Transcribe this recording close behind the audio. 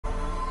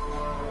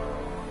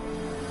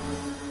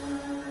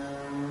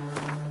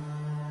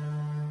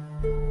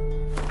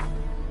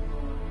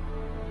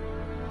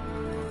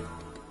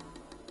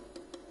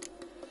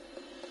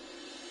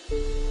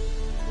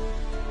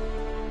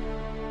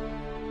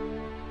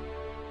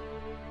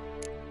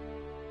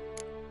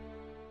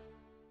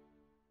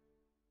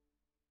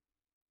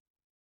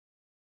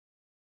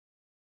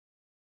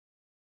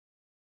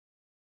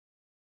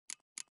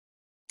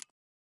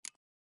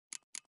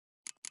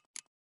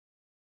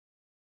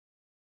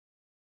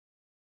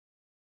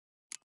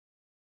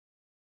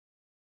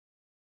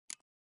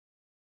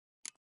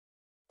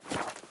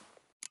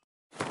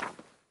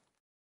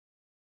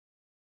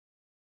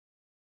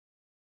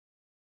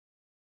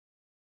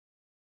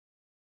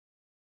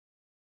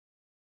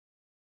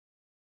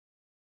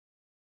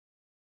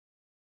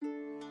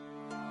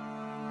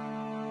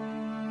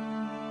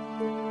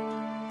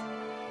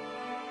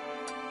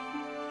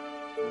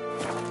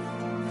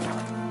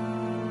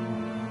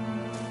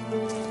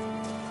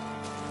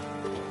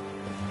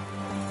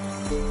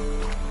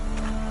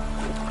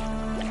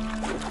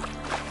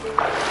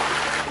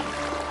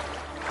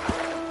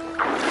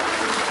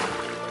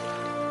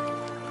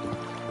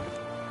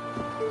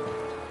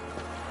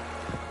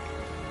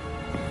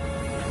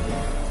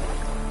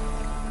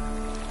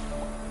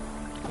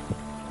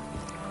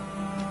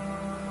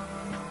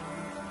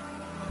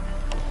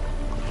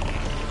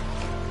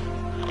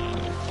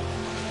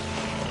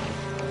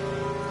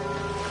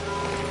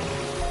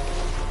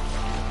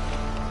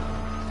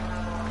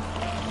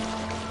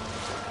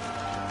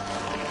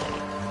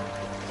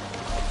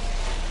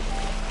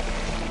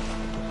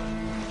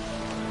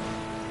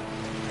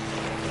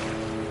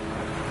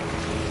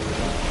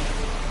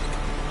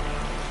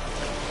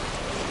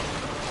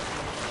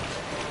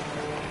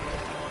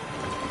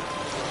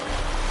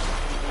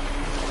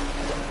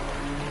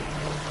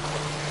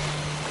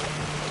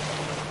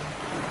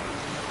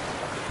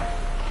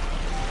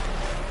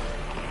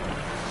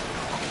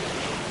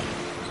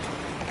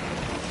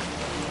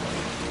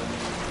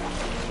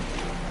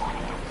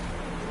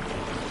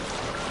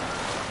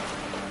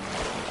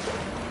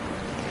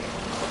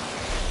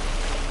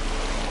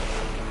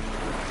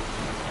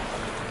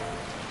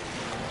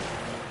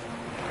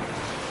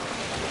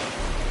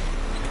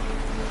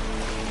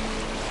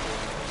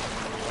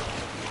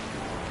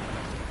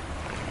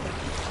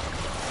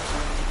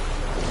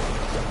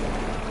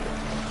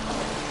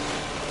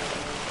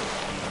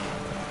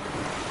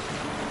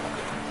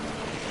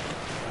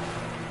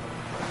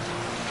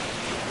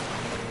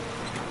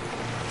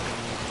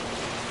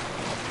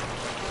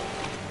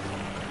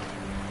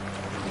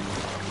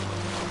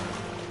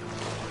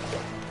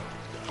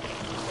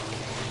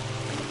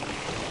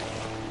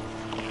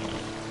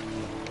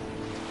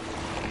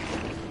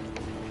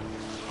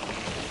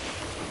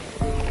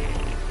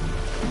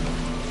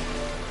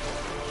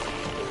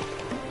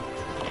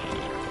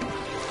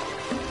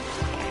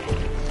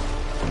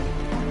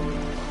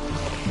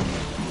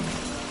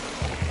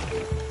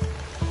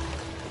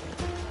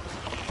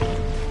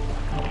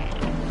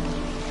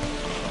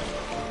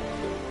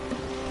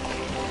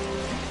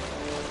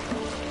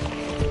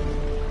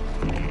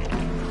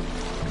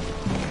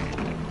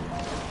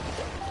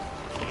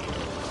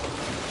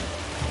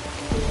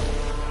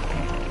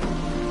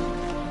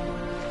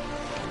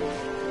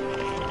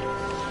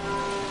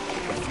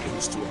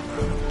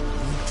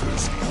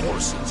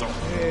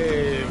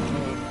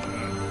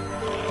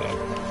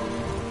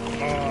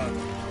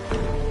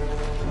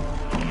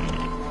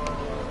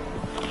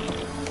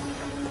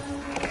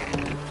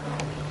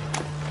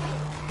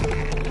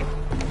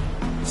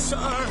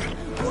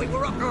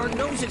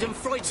And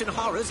frights and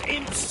horrors,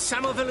 imps,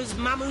 samovillers,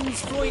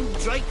 mamoons, flying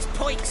drakes,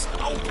 pikes,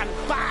 and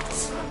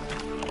bats.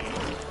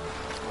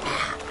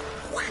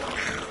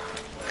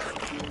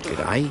 Did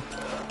I?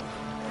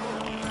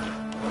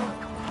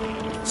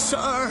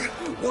 Sir,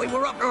 why,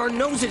 we're up to our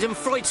noses in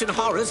frights and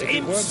horrors,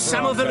 imps,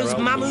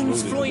 samovillers,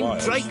 mamoons, flying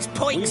drakes,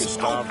 pikes,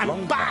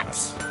 and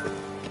bats.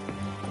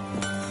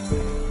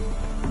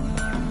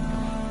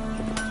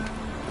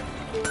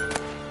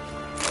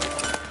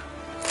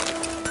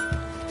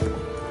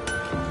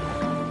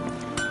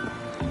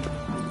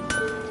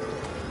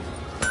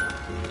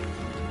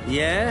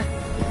 Yeah?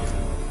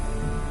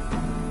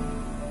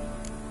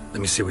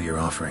 Let me see what you're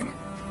offering.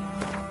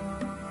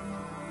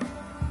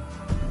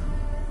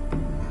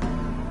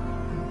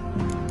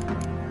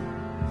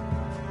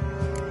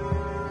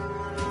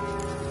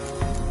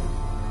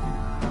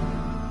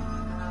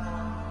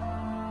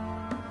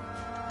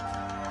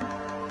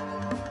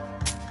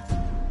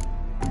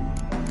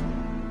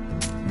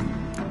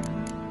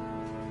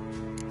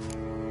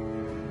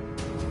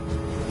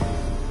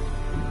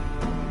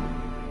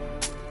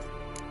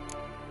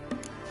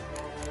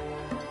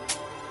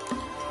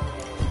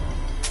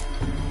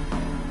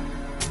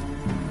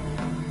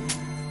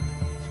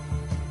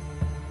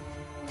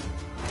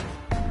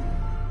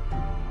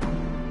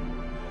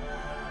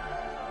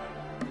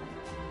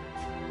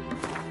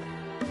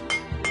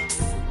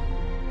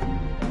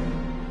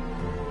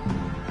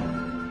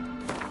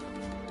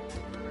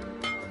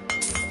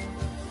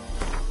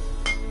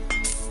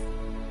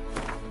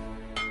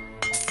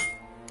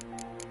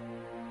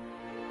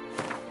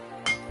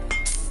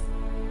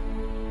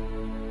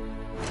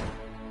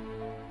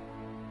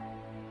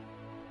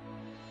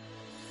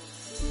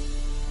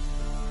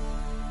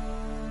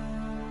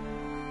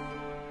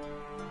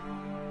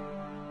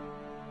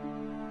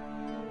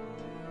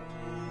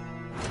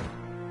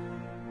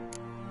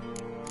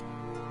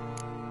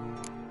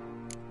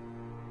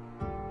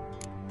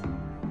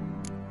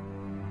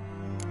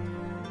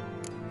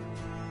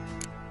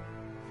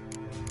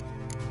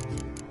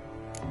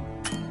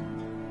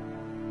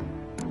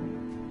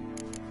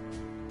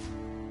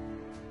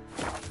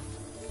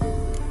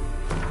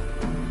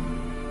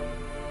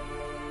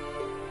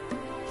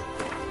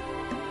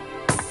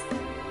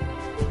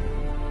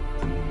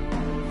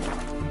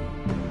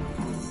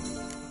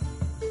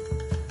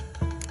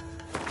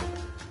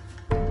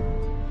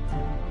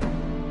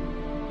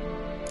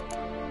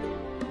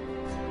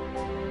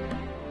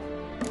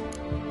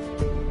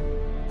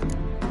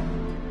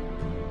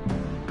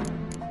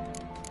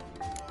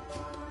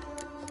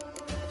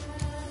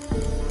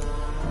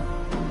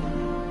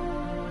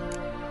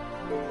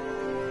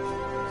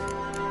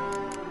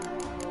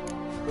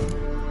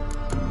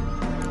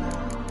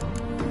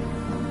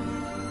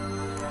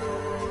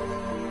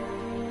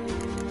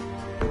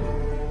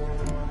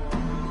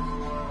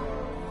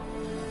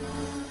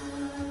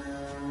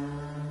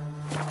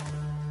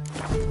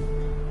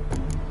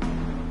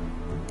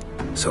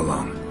 So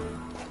long.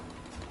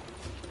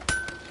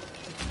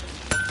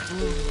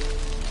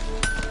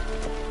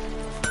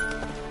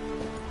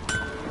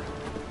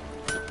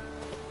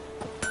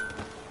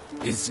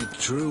 Is it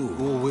true?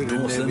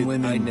 Northern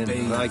women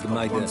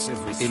Ragmeide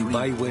in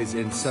Beiwes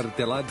in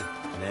Sertelad?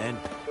 Nein.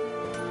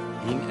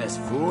 Ging es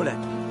wohlen,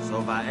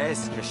 so war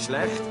es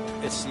Geschlecht,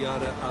 Es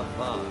Jahre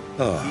Avar.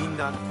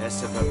 Kindern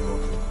esse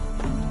verboten.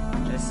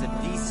 Esse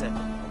diese,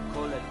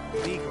 Kolle,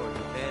 Vigo,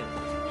 Bell,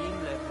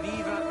 Imle,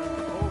 Viva und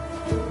Hope.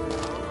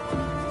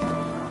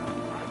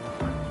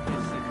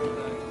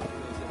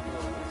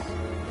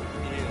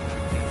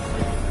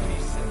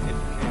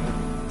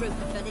 Group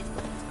of village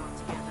boys got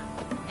together.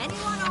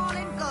 Anyone all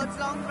in God's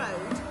Long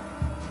Road?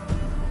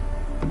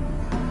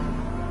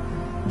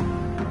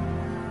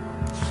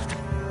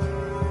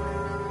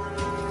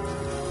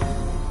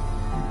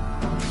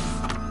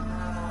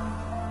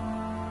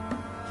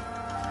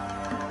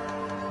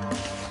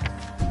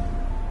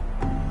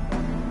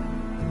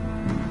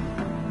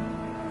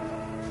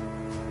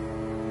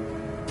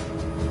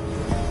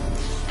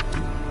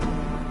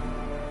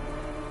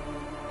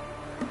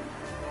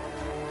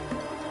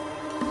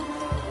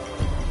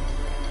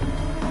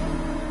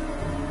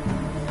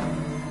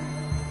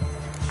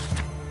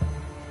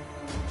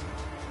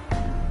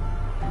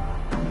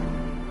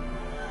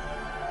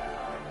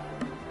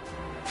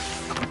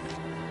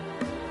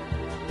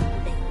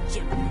 They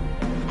jump.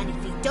 And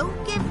if he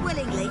don't give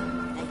willingly,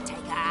 they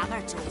take a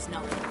hammer to his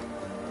noggin.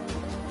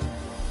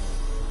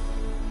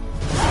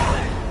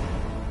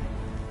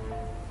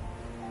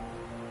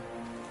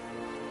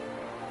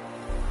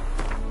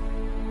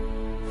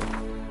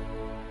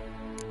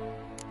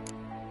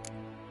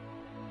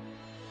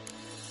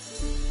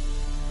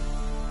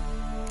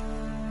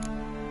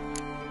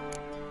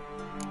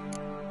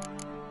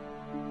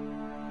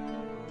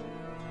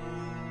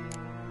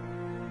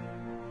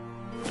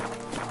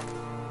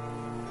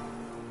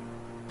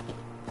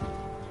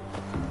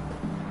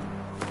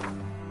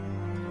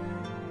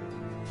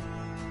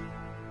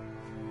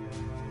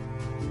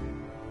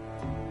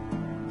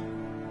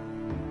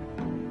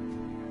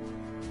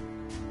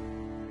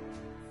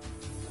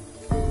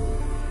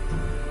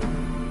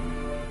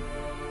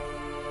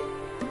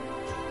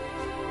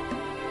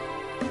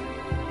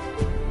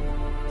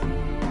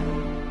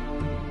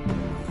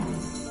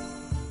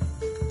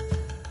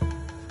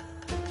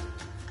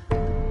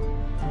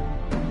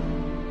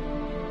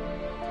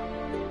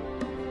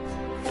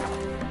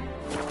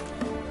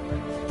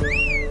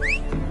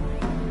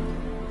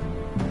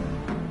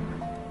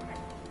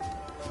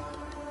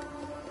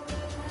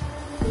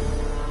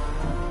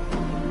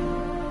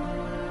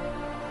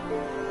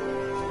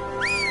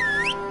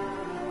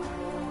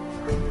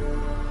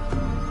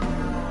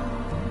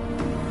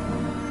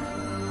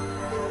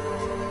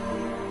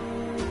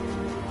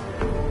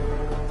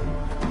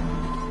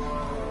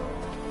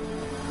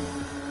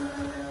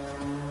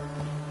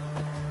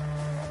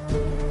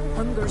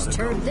 Hunger's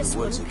turned this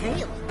one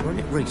pale. Weren't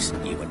it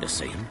recent you went to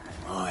see him?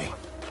 Aye.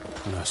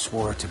 And I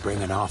swore to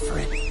bring an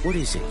offering. What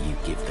is it you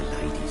give the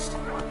ladies?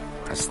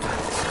 That's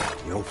that.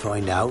 You'll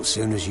find out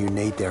soon as you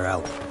need their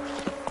help.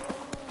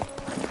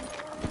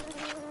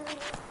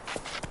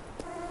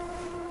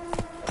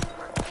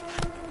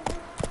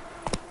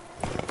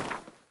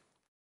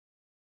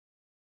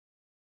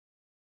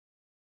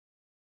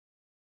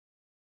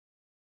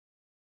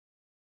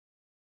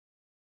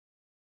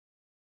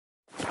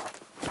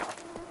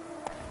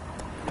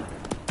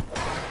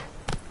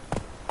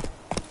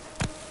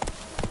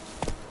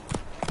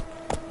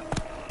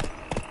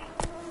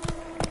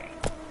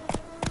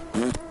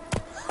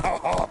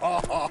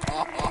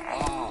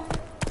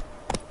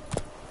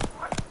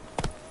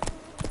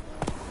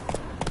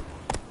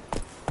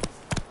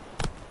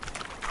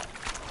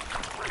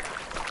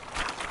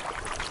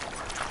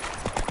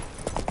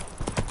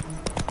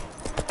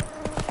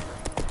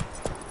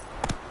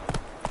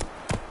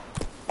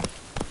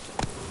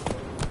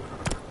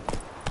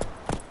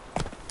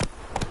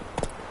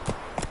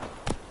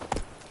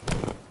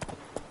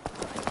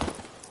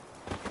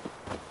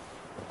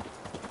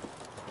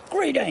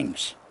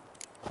 Greetings.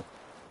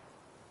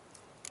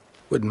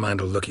 Wouldn't mind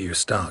a look at your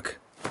stock.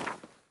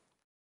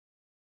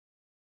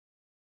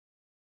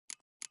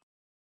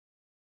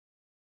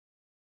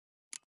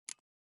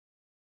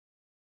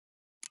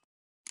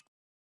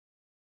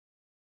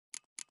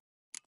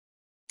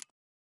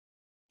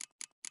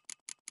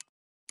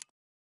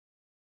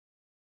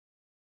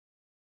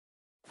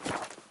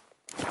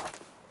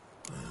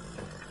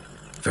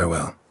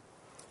 Farewell.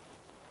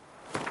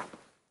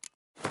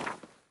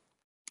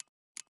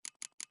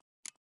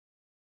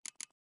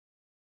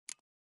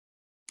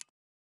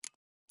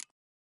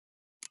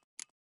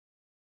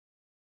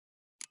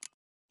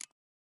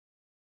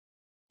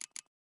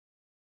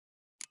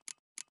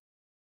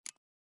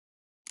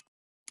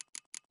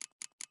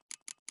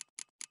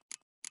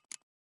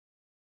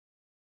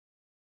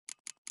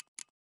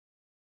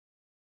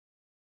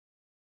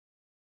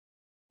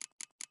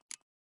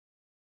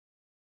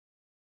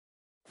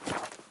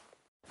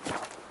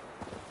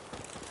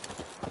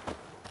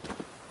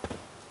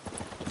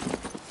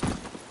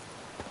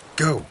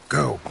 Go,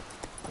 go.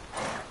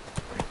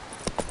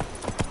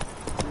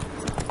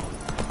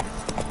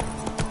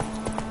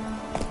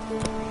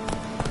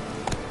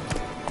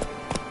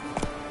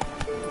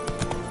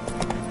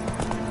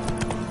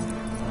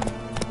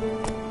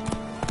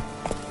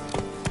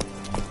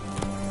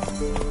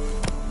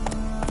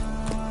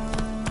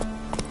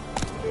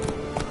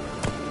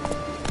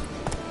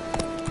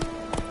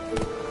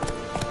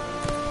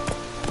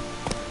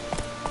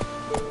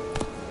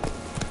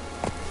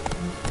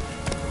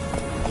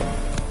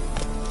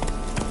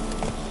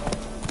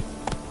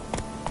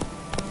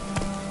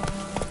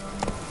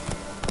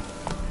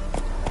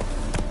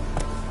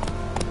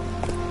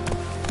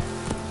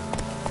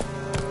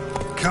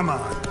 Come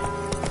on.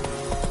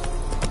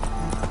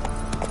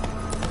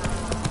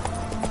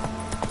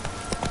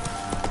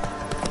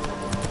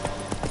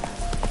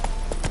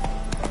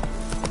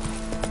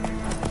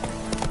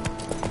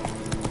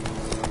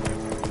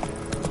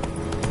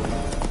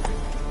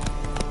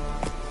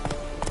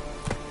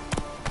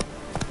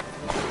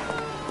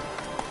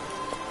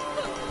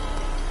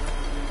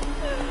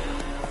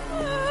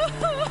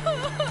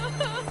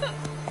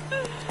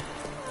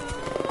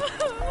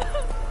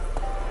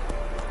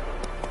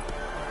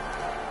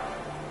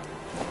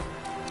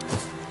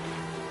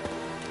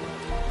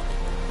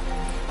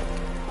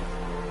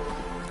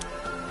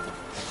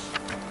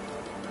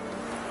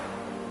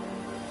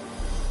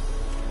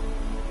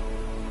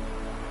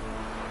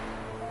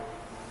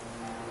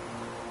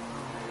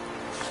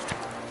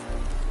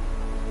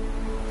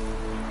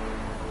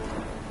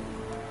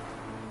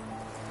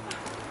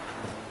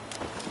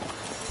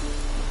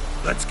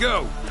 Let's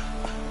go.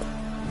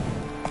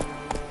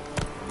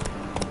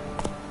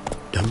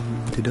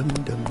 Dum dum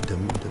dum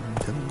dum dum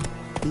dum.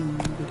 Dum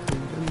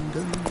dum dum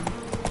dum.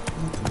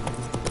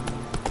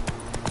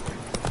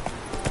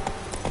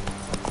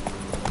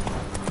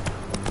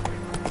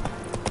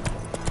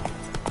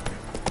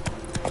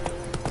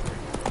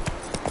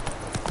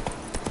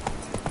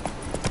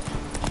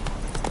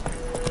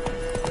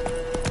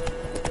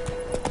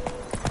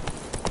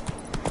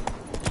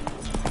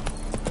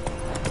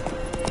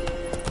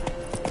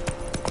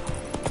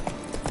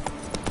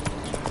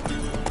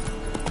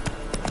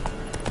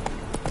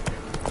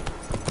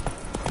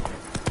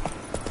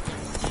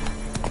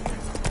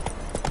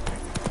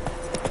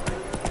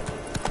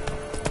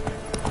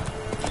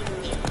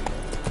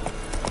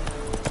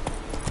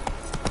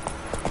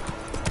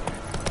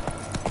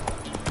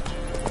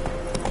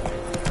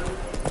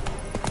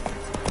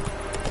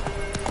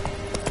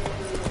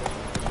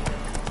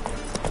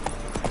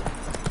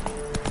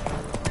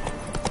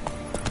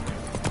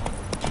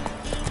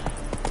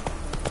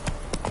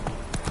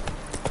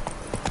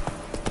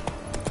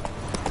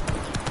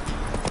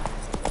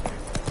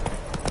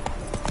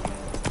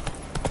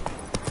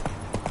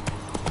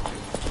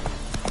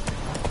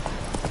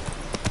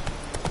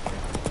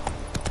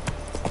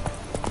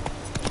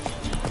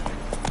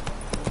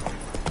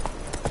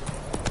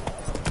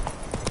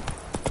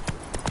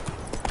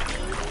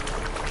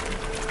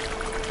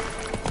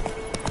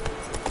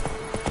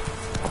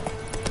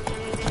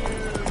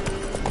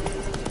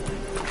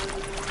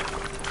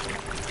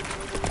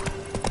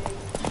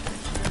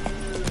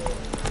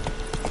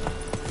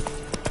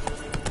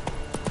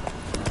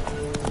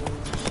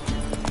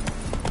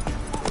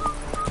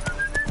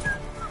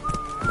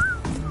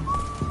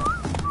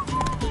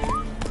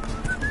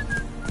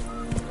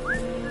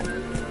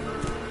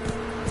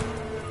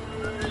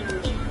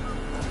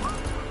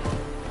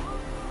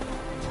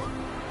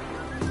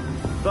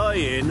 Buy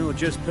in or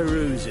just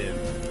peruse him?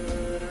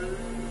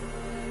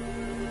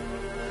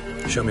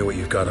 Show me what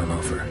you've got on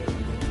offer.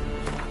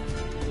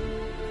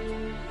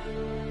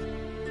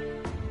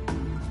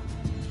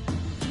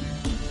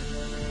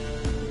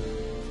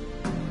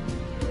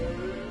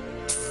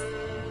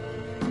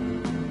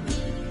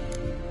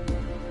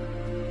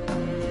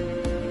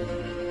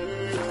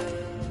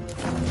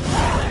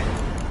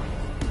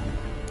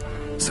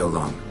 So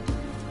long.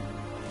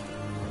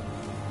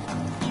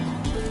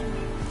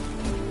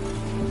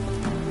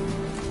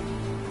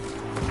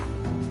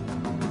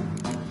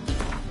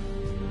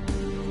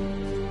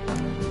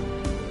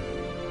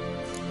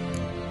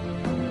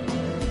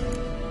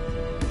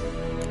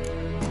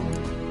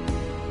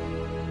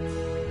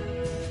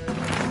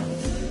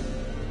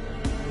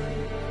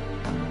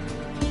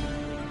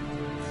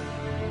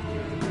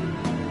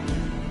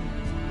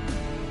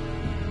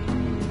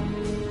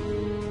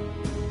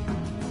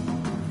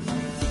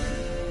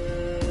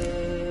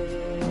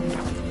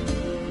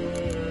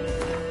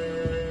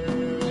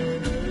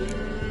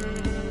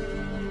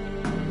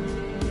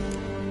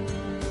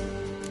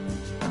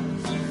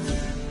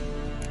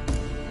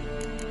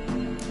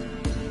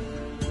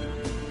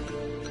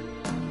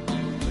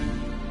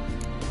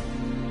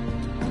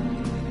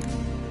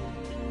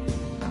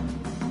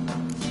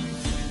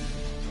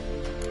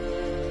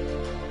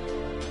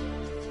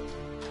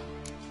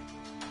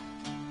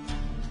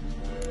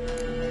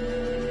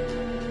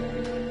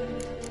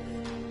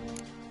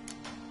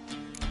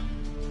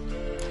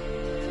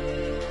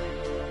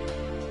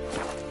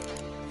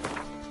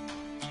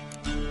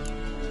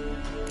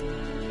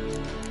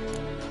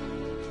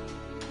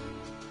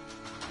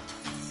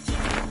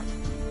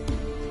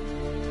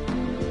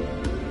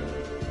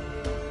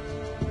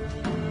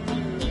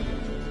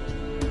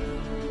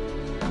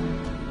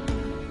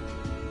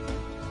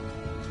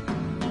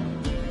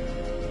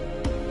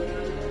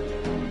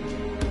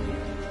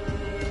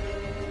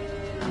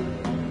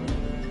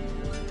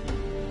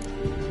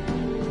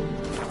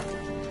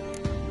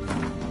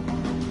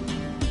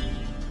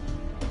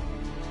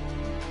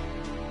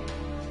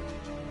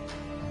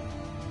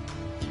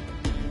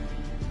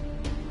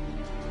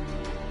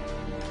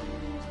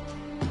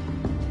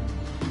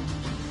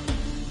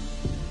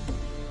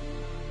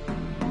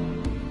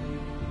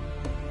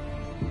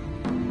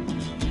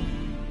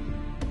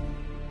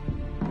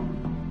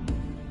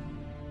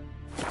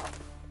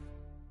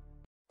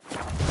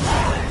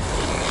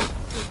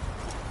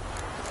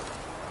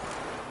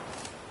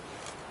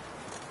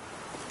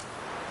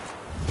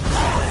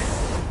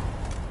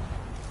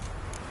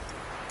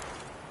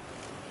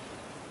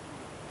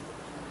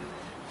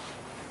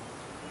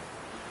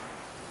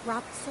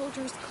 grabbed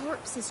soldiers'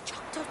 corpses,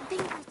 chopped off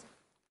fingers.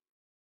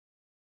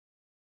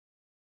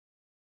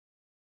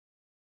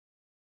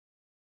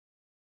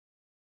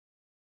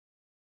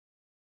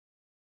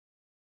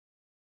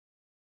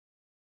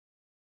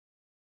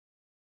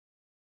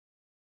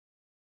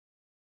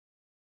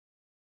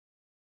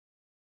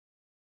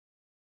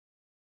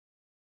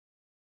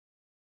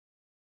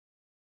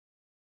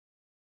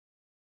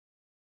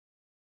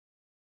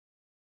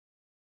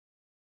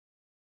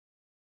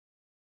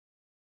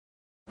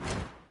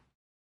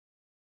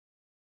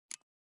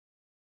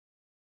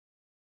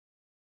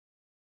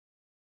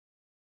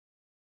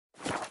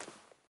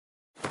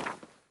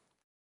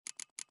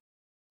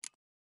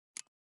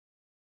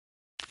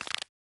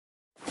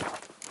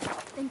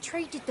 Then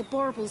traded the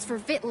baubles for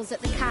victuals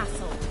at the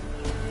castle.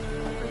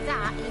 For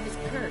that, he was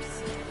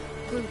cursed.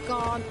 Grew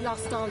gone,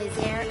 lost all his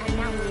hair, and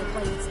now he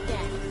awaits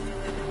death.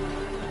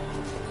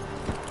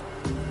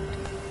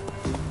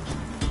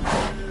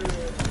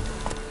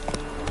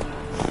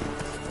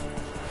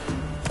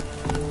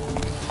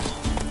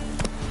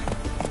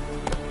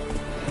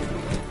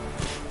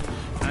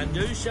 And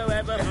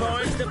whosoever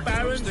finds the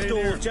Baron's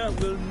daughter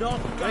will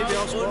not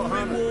go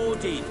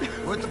unrewarded.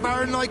 Would the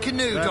Baron like a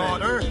new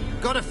daughter?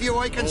 Got a few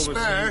I can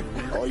spare.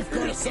 I've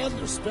got a son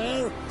to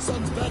spare.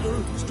 Son's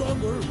better,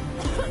 stronger.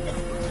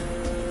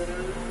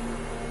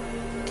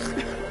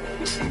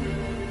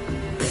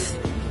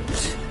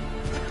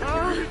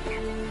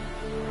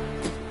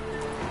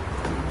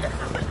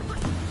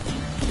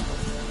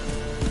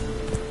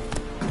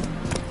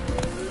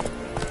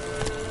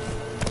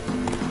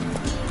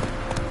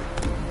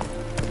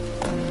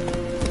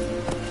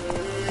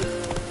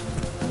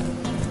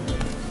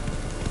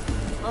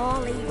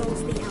 All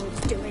evil's the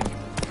elves doing.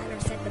 Heller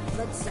said the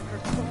bloodsucker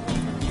crawled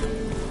and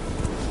grew.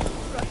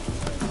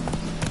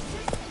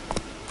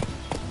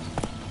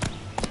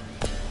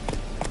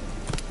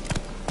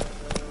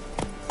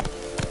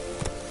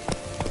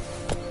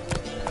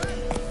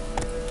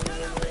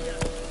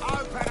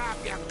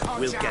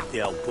 We'll get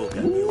the old book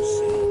and you'll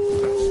see.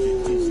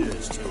 It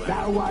deserves to have.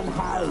 Go on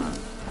home.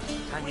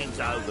 Hanging's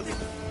over me.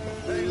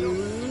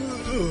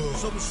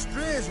 Some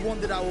strays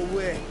wandered our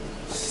way.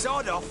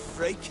 Sod off,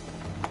 freak.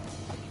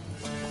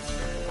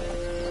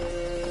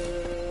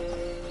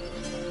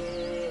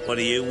 What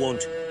do you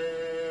want?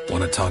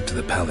 Want to talk to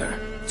the Peller?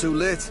 Too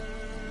late.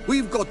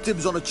 We've got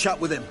dibs on a chat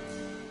with him.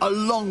 A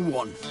long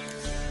one.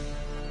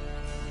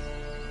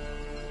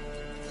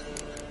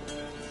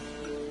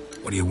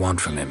 What do you want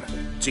from him?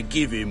 To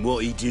give him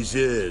what he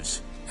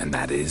deserves. And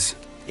that is?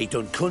 He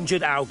done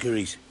conjured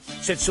auguries.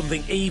 Said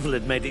something evil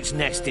had made its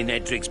nest in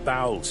Edric's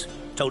bowels.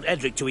 Told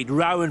Edric to eat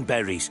rowan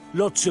berries.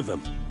 Lots of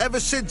them. Ever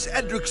since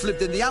Edric's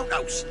lived in the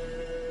outhouse.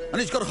 And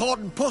he's got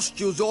hardened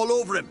pustules all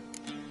over him.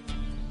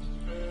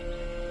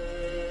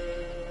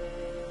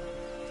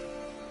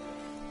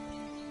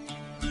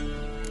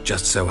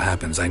 Just so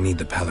happens I need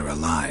the Peller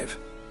alive.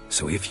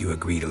 So if you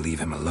agree to leave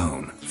him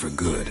alone, for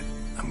good,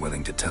 I'm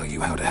willing to tell you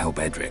how to help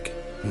Edric.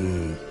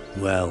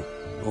 Well,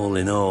 all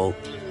in all...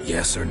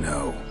 Yes or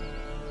no?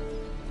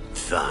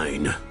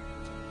 Fine.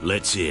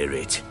 Let's hear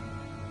it.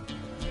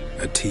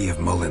 A tea of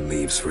mullein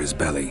leaves for his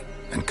belly,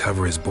 and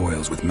cover his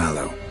boils with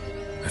mallow.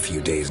 A few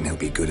days and he'll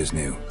be good as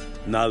new.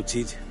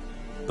 Noted.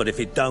 But if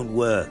it don't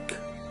work,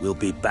 we'll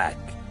be back.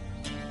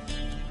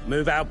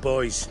 Move out,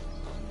 boys.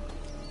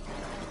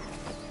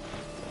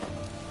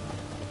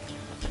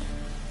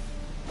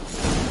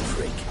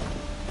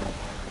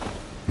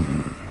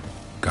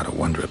 Gotta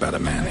wonder about a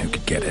man who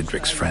could get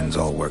Edric's friends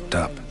all worked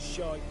up.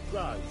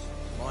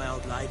 My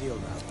old lady'll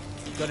know.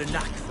 Got a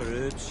knack for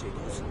herbs, she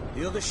does.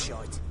 The other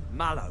shite,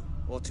 mallow,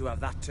 ought to have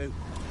that too.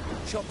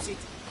 Chops it,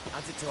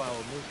 adds it to our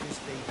milker's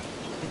feed.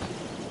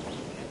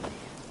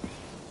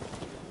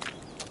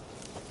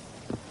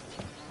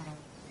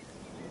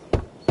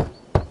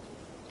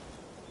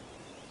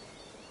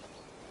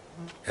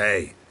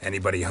 Hey,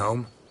 anybody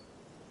home?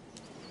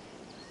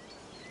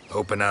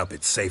 Open up,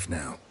 it's safe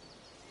now.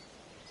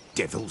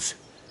 Devils.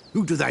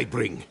 Who do they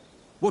bring?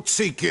 What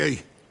seek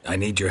ye? I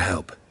need your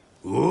help.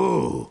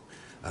 Oh,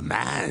 a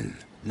man.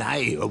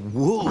 Nay, a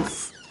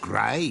wolf.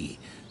 Grey,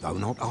 though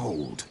not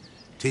old.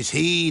 'Tis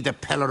he the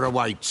Peller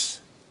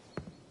awaits.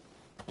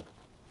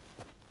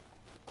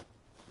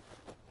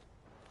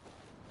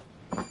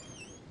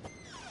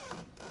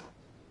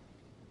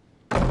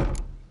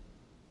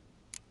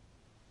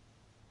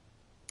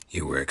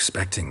 You were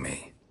expecting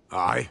me.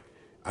 Aye,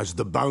 as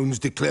the bones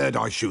declared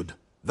I should.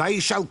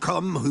 They shall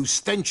come whose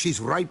stench is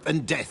rape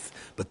and death,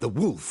 but the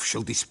wolf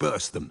shall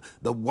disperse them,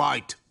 the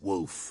white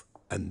wolf.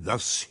 And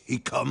thus he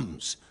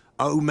comes.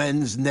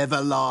 Omens never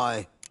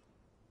lie.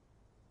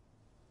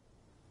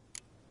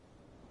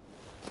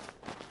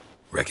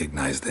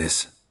 Recognize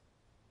this?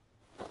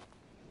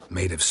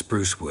 Made of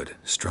spruce wood,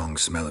 strong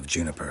smell of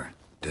juniper,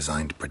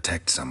 designed to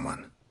protect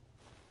someone.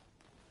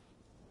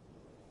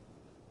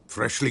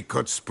 Freshly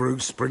cut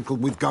spruce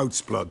sprinkled with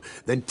goat's blood,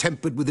 then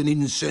tempered with an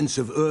incense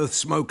of earth,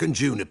 smoke and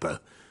juniper.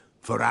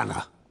 For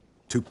Anna,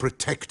 to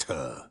protect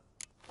her.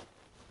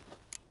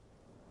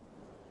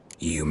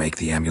 You make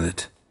the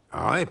amulet?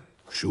 Aye,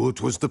 sure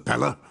 'twas the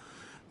Peller.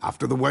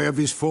 after the way of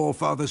his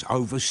forefathers,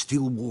 over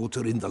still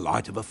water in the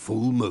light of a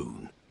full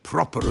moon.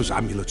 Proper as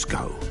amulets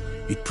go.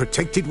 It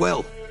protected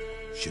well.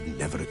 Should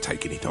never have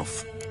taken it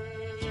off.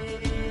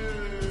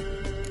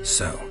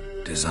 So,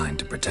 designed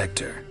to protect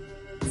her.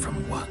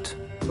 From what?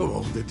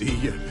 Oh,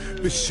 Lydia.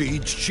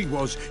 Besieged she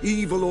was,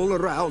 evil all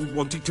around,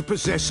 wanting to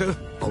possess her.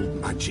 Old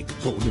magic,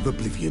 born of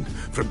oblivion,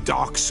 from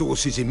dark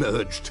sources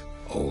emerged.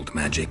 Old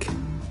magic?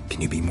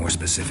 Can you be more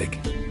specific?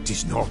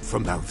 'Tis not for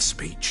mouth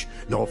speech,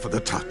 nor for the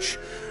touch.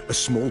 A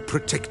small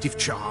protective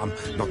charm,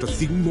 not a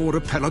thing more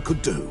Apella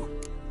could do.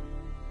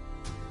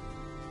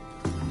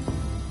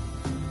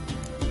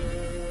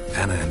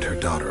 Anna and her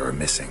daughter are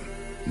missing.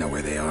 Know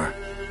where they are?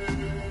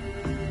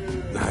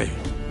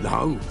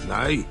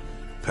 Nay.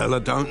 Pella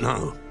don't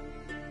know.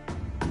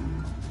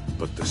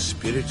 But the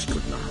spirits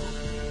could know.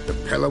 The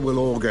Pella will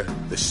augur,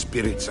 the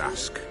spirits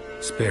ask.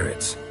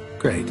 Spirits?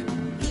 Great.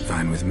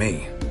 Fine with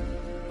me.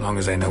 Long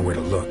as I know where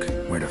to look,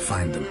 where to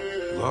find them.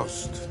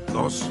 Lost.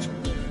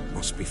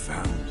 Must be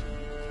found.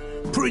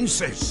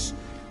 Princess!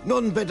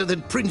 None better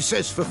than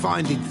Princess for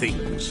finding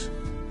things.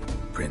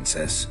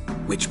 Princess?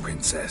 Which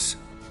princess?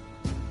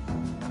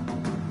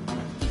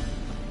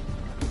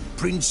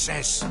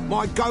 Princess!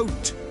 My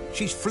goat!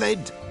 She's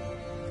fled.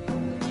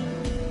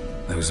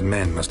 Those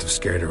men must have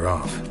scared her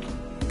off.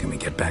 Can we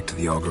get back to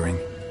the auguring?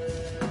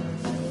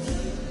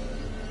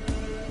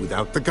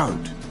 Without the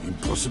goat,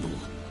 impossible.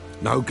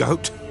 No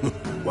goat,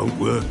 won't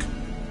work.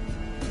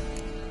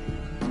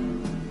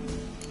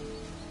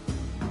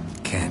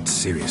 Can't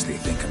seriously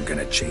think I'm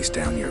gonna chase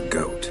down your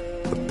goat.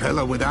 A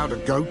Pella without a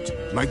goat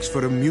makes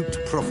for a mute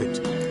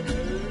prophet.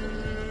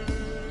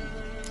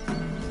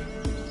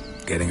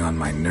 Getting on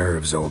my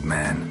nerves, old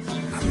man.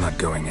 I'm not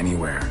going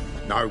anywhere.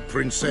 No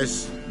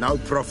princess, no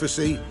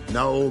prophecy,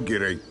 no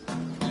augury.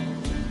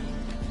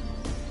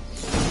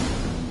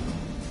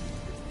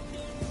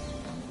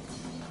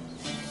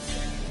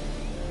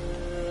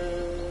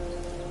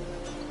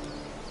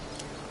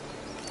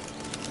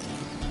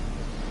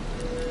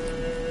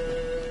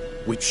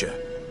 Witcher,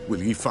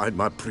 will ye find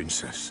my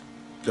princess?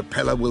 The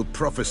Pella will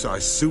prophesy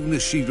soon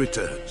as she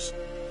returns.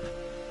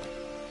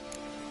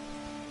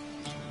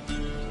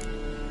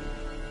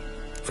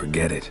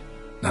 Forget it.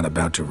 Not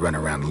about to run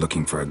around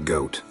looking for a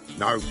goat.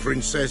 No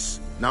princess,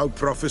 no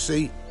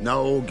prophecy,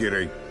 no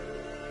augury.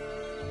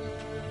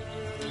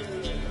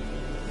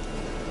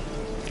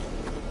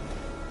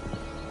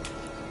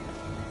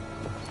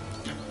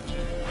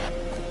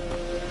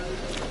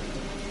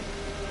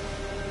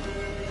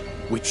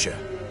 Witcher,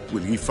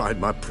 will ye find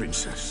my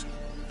princess?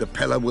 The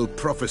Pella will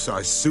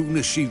prophesy soon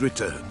as she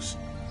returns.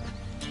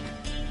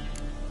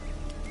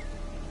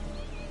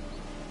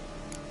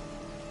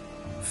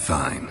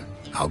 Fine.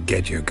 I'll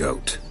get your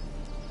goat.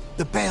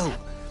 The bell!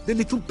 The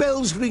little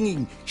bell's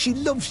ringing. She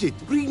loves it.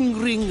 Ring,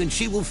 ring, and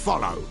she will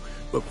follow.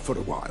 But for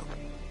a while.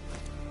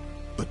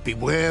 But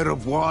beware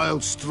of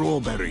wild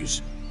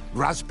strawberries.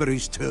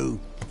 Raspberries, too.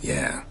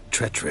 Yeah,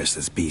 treacherous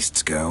as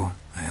beasts go.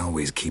 I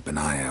always keep an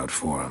eye out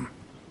for them.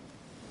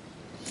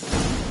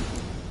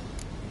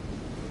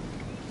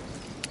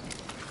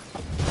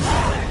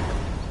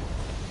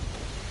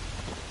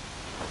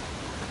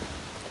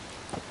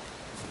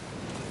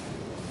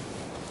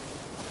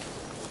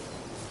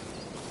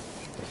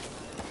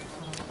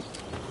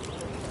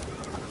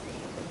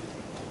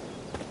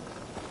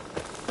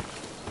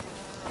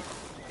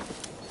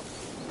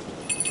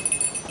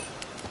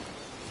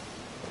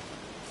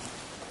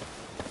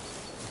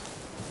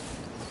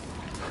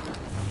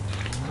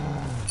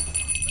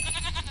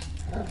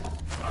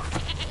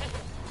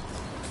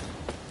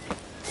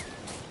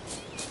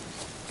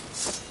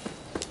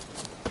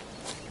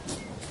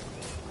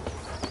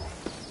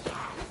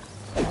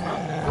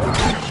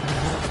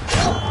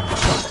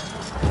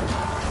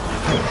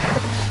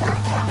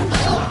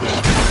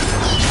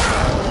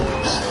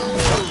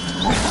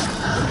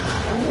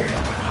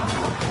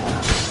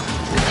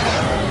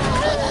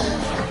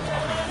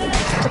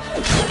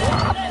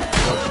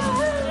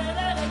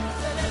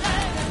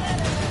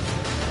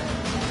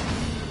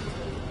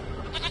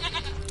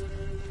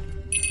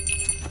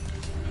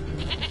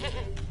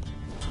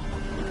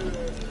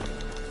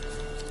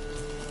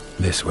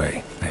 This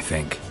way, I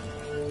think.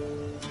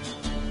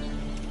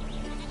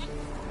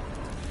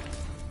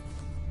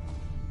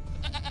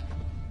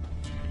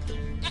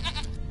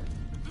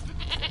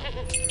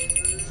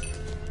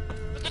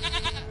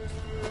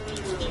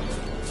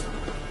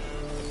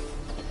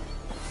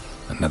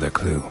 Another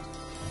clue.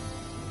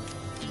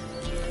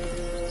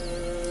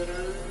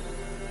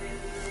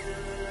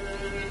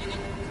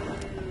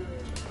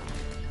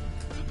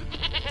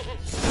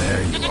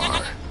 There you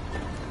are.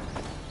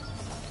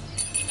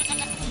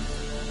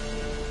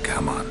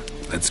 Come on,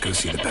 let's go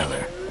see the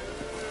Peller.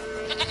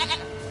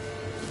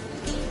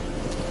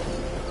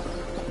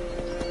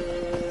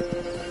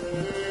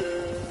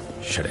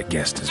 Should have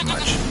guessed as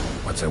much.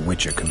 What's a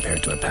witcher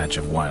compared to a patch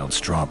of wild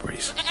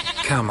strawberries?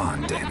 Come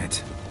on, damn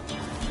it.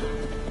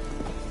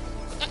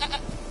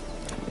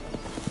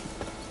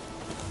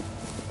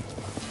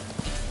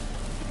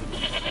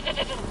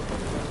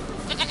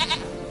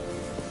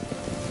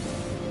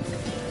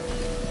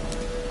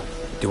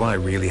 Do I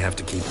really have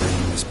to keep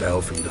ringing this bell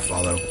for you to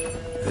follow?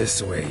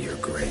 This way, Your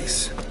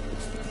Grace.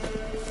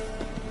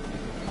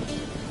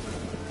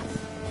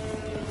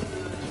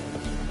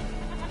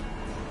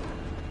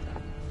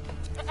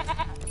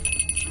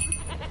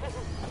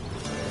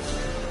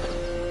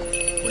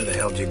 Where the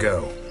hell did you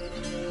go?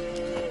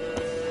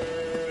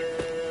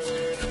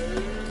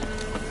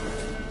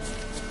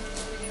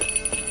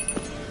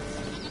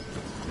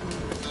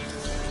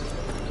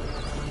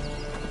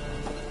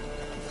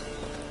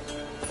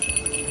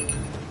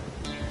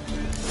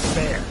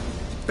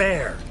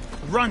 Bear!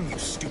 Run, you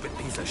stupid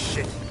piece of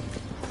shit!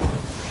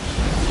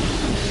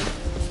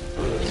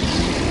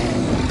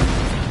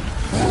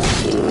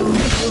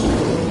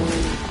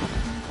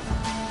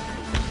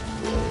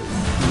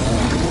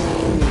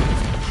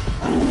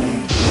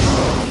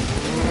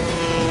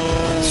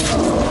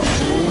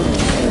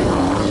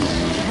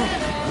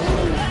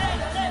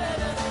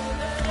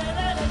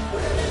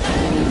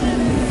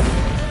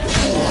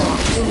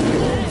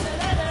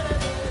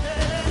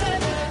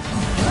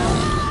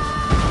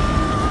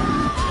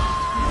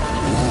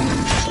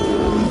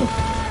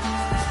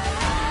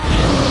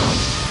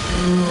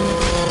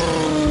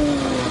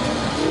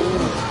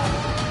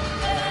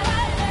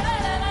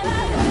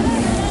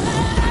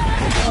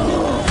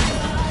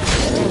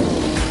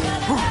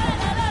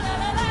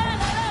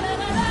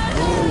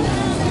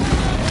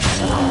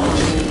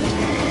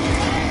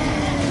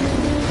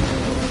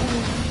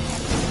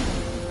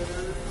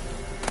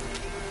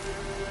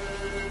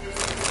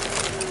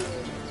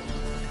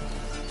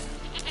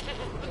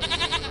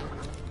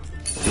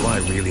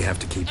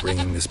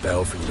 Ringing this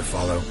bell for you to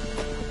follow.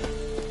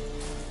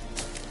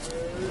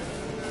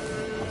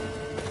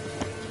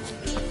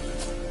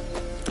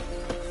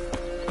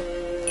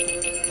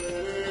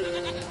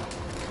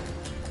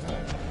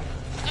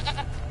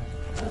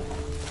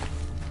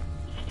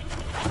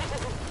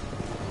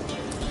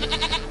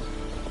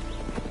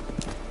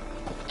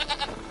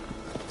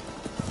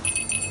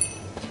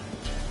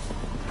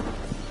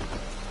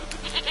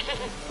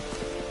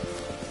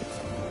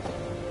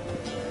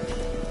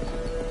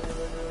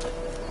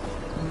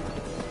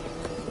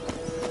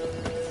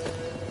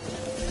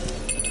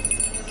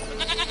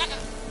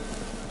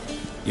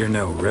 You're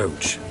no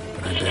roach,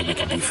 but I bet we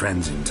can be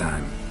friends in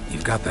time.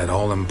 You've got that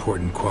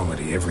all-important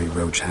quality every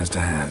roach has to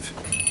have.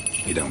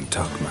 You don't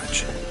talk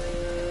much.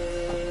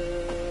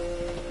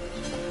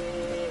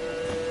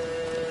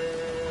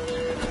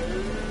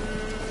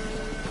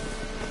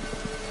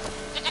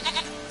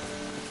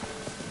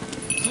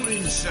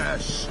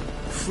 Princess,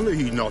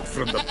 flee not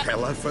from the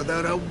Pellar, for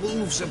there are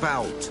wolves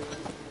about.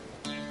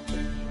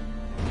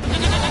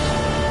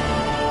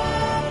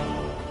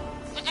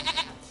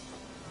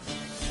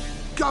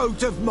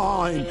 Goat of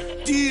mine,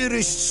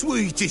 dearest,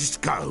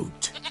 sweetest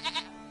goat.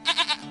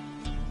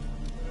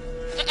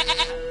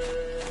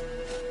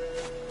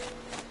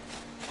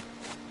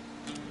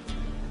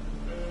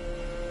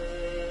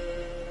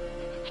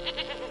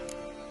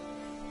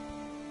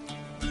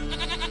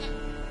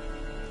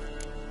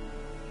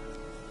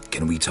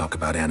 Can we talk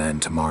about Anna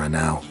and Tamara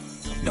now?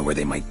 Know where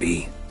they might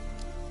be?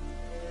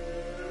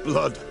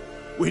 Blood.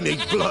 We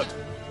need blood.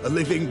 A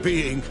living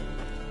being.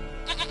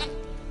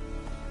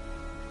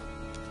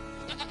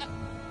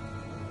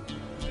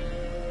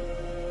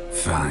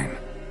 Fine.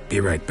 Be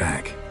right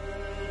back.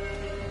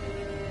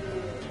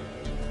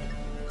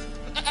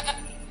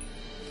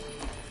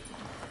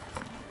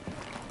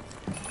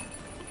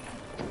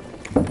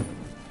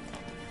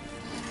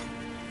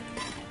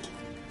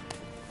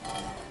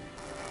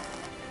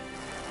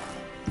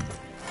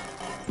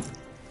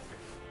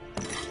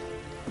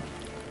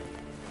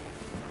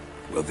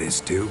 Will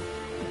this do?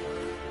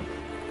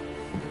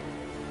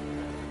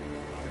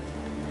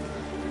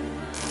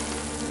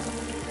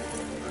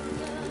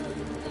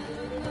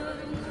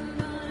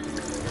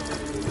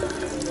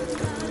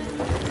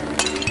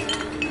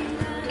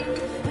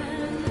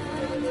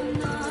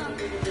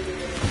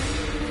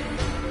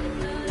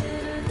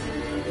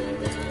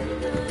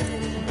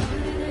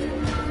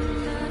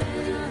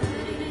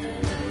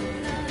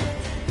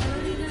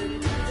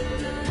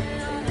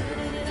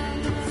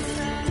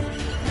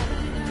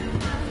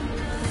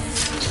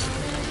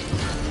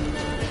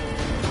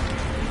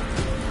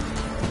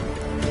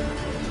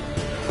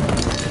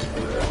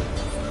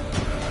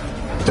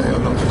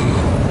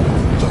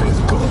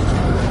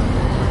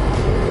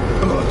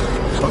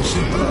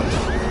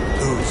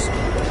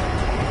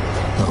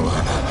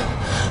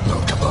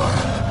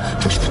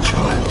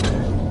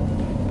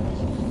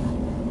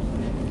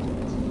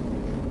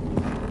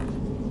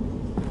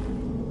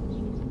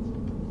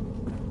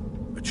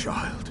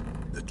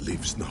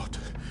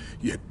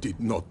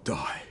 Not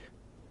die.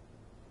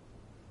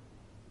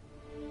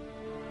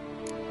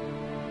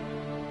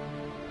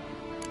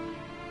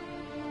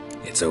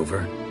 It's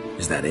over?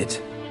 Is that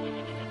it?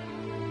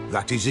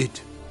 That is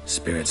it.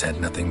 Spirits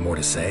had nothing more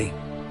to say?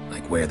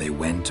 Like where they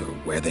went or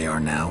where they are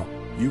now?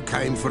 You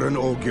came for an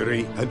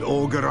augury, and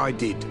augur I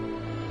did.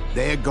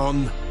 They're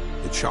gone,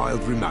 the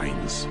child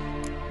remains.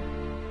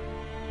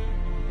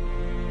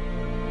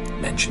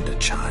 Mentioned a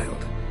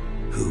child.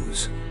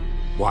 Whose?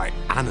 Why,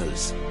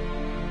 Anna's.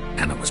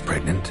 Anna was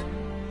pregnant?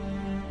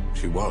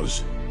 She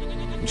was,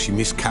 and she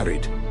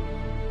miscarried.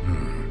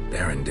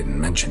 Baron didn't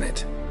mention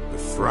it.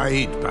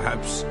 Afraid,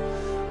 perhaps,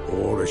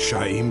 or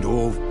ashamed,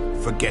 or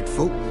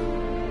forgetful.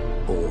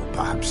 Or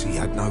perhaps he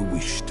had no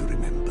wish to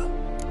remember.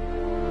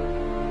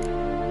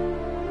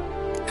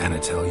 Anna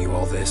tell you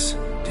all this?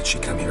 Did she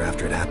come here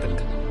after it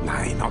happened?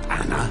 Nay, not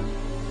Anna.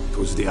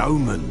 'Twas the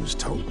omens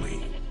told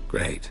me.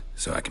 Great,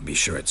 so I can be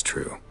sure it's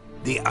true.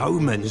 The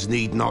omens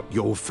need not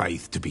your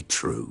faith to be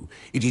true.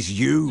 It is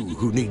you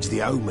who needs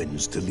the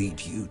omens to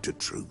lead you to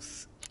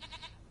truth.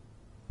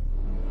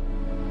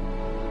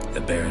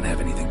 The Baron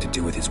have anything to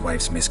do with his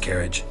wife's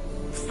miscarriage?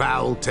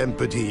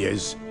 Foul-tempered he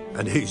is,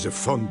 and he's a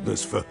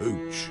fondness for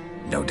hooch.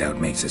 No doubt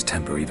makes his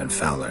temper even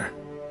fouler.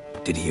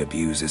 Did he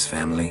abuse his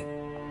family?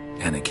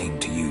 Anna came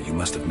to you, you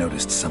must have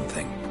noticed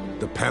something.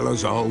 The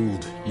Pella's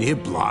old, near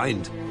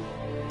blind,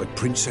 but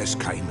Princess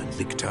came and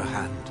licked her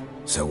hand.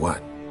 So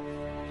what?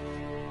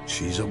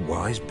 She's a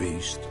wise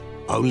beast.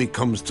 Only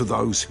comes to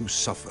those who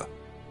suffer.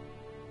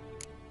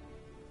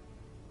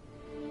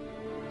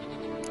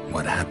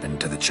 What happened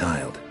to the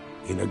child?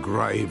 In a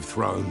grave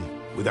thrown.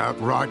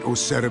 Without rite or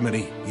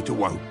ceremony, it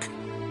awoke.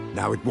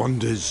 Now it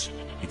wanders.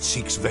 It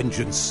seeks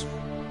vengeance.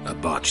 A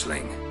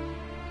botchling.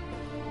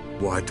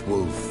 White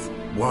Wolf,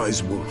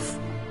 wise wolf,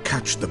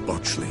 catch the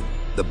botchling.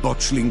 The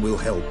botchling will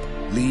help.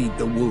 Lead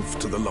the wolf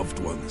to the loved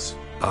ones.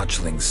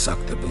 Botchlings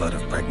suck the blood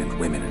of pregnant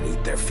women and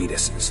eat their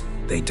fetuses.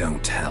 They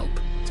don't help.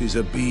 'Tis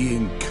a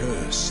being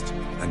cursed,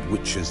 and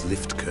witches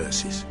lift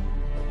curses.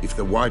 If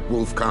the White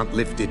Wolf can't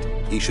lift it,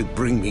 he should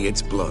bring me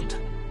its blood.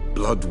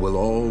 Blood will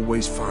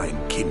always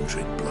find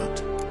kindred blood.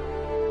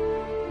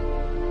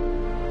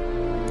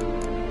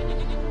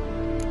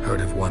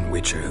 Heard of one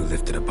witcher who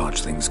lifted a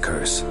botchling's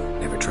curse.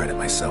 Never tried it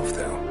myself,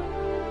 though.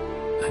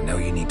 I know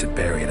you need to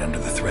bury it under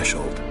the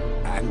threshold.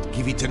 And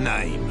give it a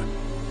name.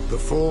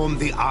 Perform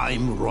the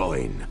Aim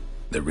Roin.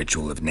 The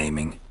ritual of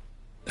naming?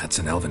 That's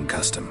an elven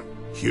custom.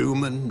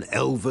 Human,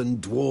 elven,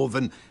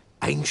 dwarven,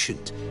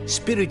 ancient.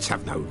 Spirits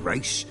have no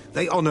race.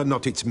 They honor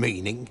not its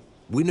meaning.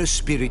 Win a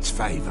spirit's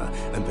favor,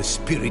 and the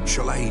spirit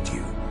shall aid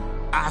you.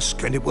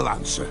 Ask, and it will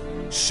answer.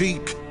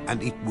 Seek,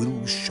 and it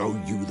will show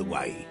you the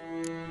way.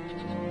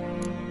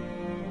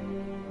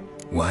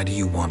 Why do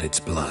you want its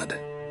blood?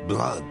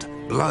 Blood,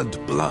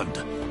 blood,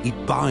 blood.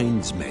 It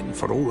binds men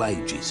for all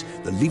ages,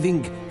 the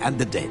living and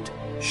the dead.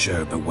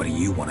 Sure, but what do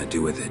you want to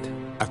do with it?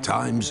 At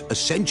times, a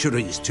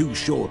century is too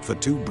short for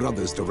two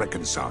brothers to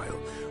reconcile.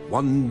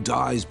 One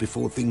dies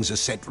before things are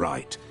set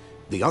right.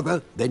 The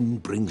other then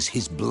brings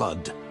his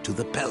blood to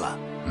the Pella.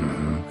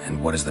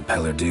 And what does the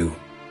Peller do?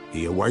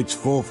 He awaits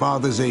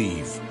Forefathers'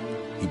 Eve.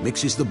 He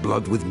mixes the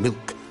blood with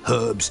milk,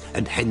 herbs,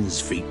 and hen's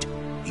feet.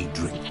 He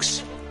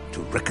drinks to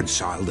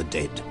reconcile the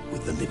dead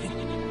with the living.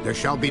 There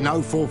shall be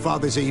no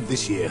Forefathers' Eve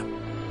this year,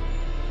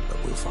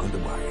 but we'll find a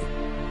way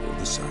all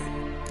the same.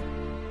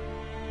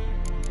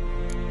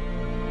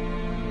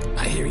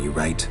 I hear you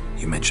right.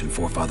 You mentioned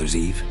Forefathers'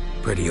 Eve.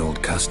 Pretty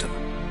old custom.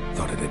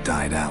 Thought it had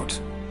died out.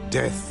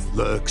 Death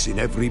lurks in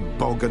every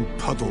bog and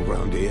puddle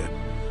round here.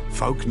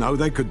 Folk know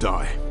they could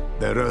die,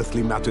 their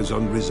earthly matters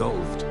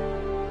unresolved.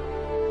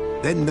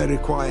 Then they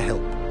require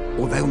help,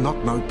 or they'll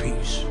not know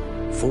peace.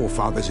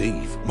 Forefathers'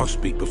 Eve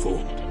must be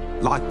performed.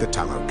 Light the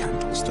tallow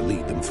candles to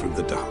lead them through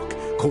the dark.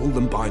 Call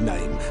them by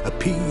name,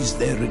 appease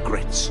their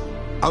regrets.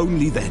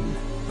 Only then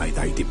may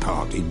they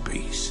depart in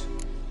peace.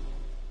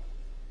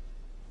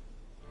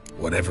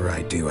 Whatever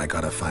I do, I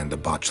gotta find the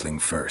botchling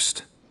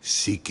first.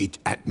 Seek it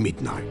at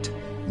midnight,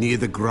 near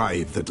the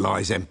grave that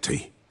lies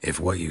empty. If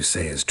what you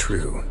say is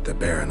true, the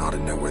Baron ought to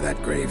know where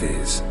that grave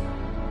is.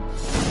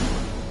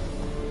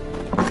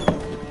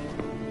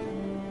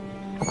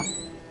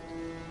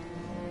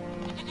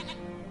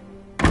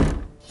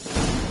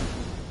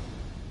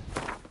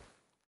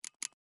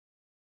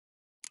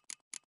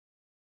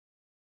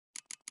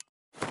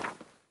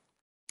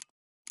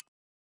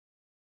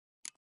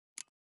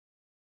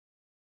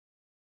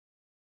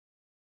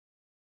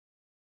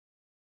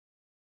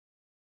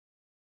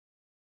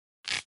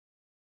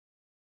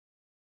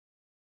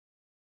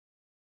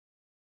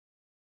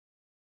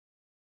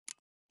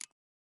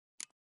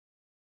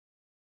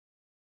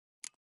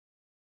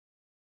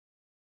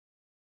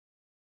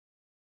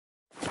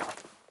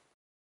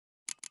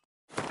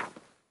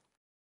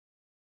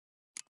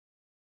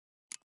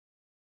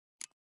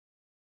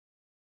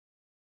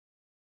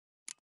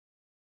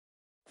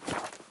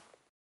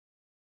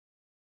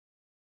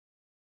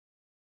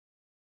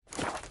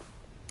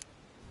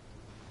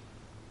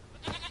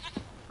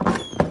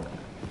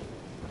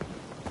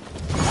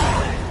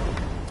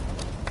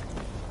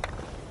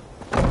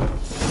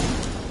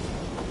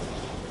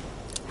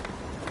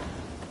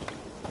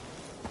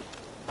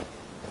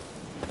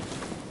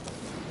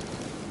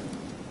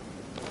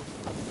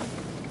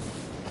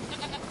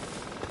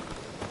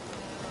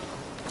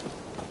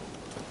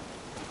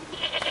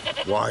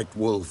 White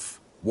Wolf,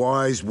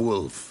 wise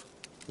wolf.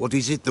 What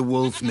is it the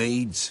wolf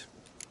needs?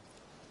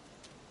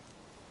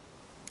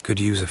 Could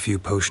use a few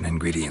potion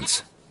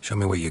ingredients. Show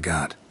me what you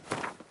got.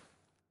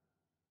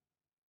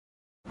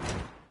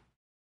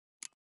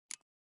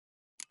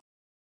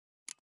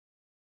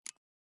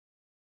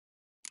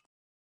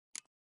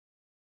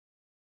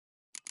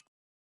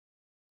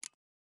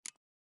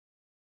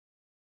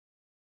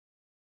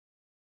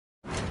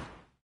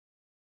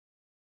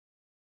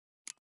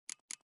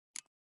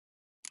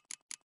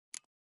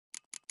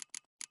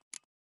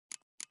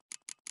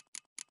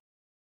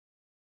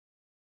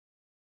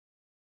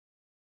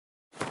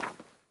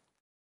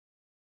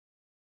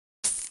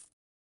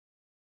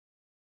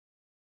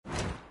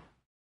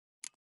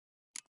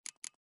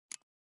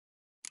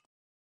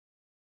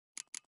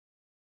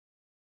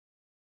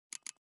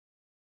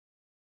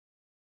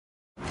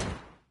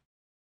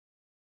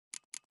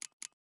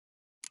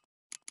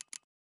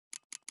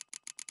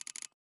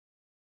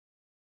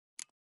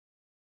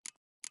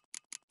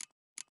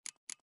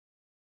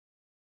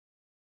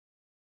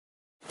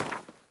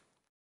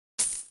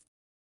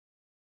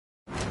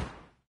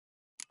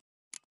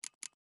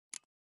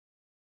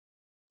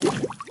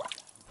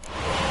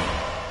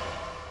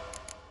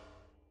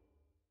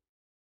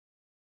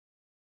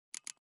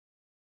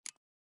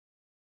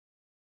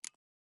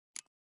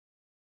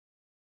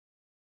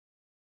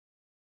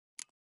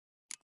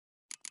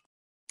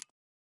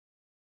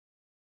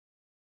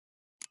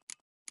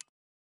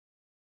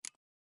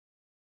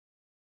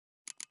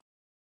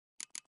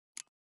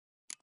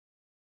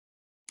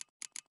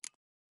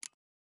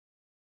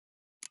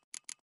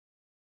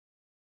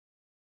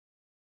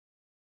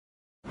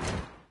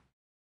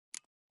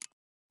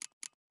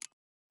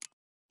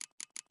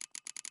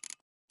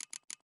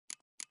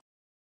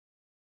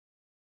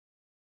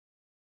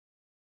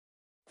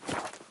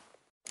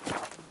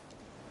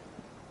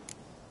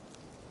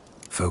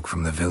 folk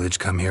from the village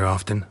come here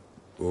often?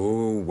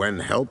 Oh, when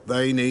help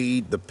they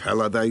need, the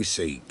Pella they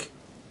seek.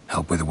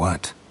 Help with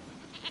what?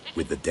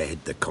 With the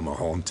dead that come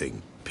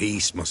a-haunting.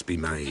 Peace must be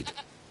made.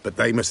 But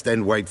they must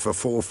then wait for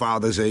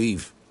Forefathers'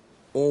 Eve.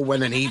 Or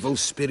when an evil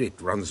spirit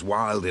runs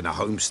wild in a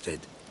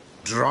homestead.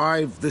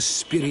 Drive the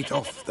spirit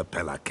off, the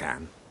Pella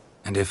can.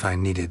 And if I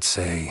needed,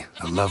 say,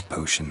 a love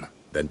potion?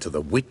 Then to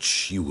the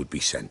witch you would be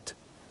sent.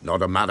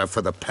 Not a matter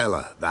for the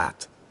Pella,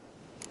 that.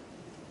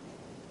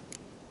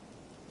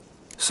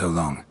 So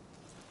long.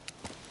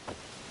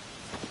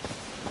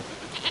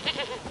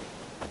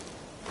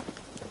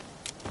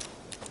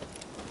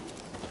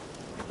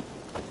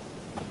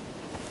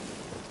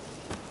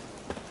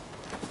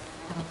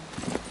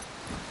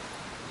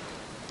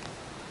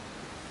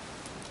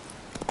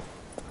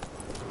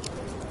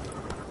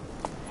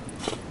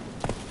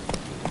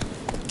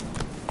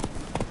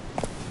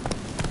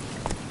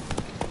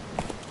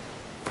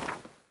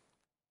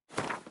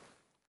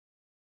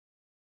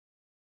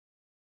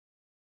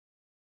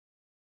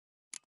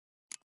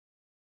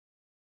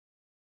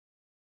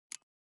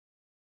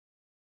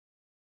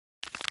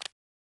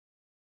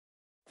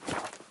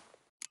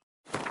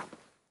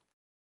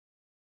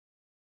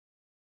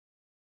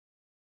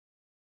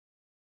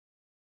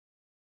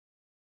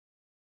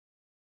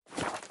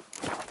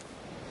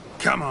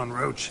 Come on,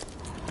 Roach.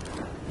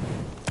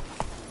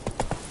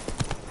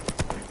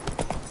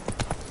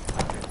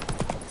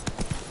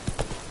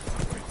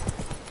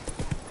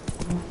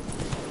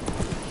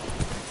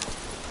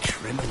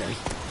 Criminal.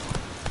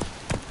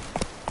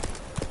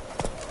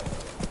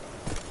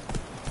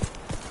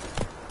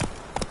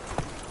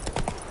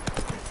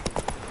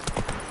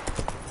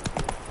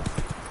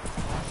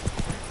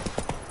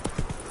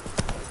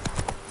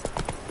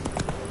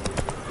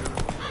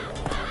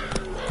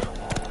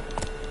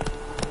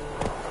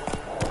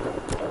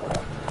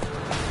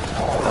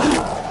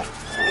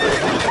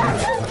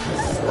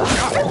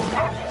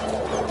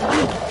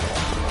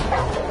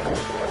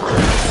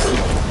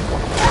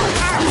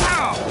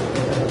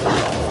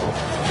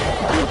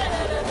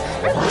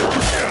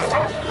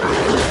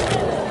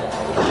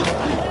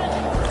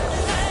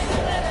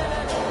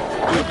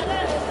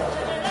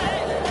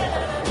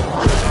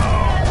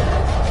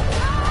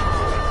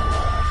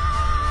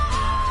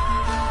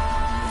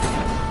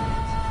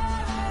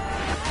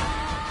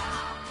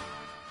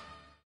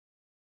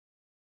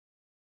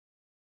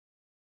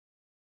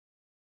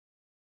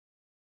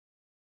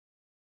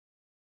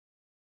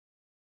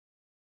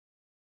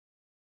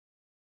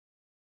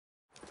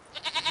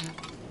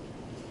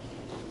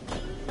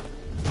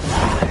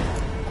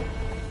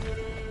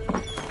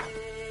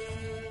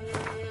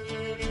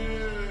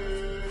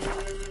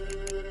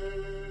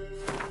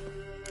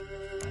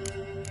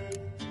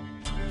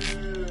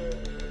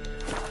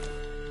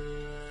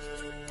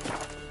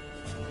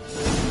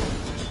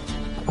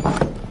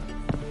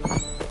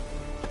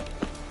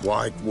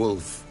 White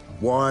Wolf,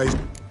 why?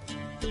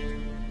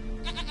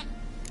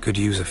 Could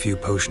use a few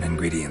potion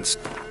ingredients.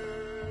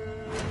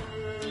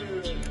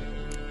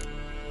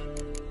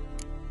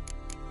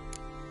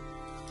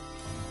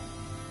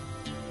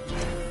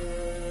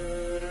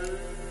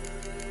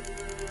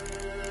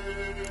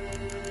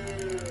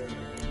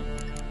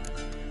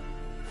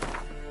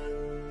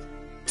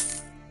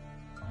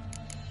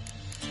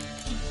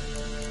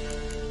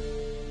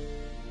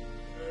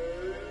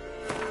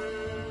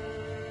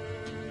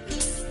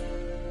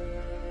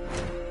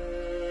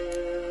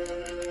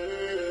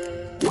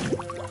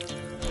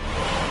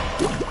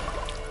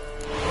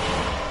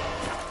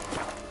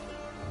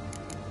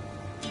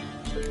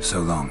 So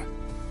long.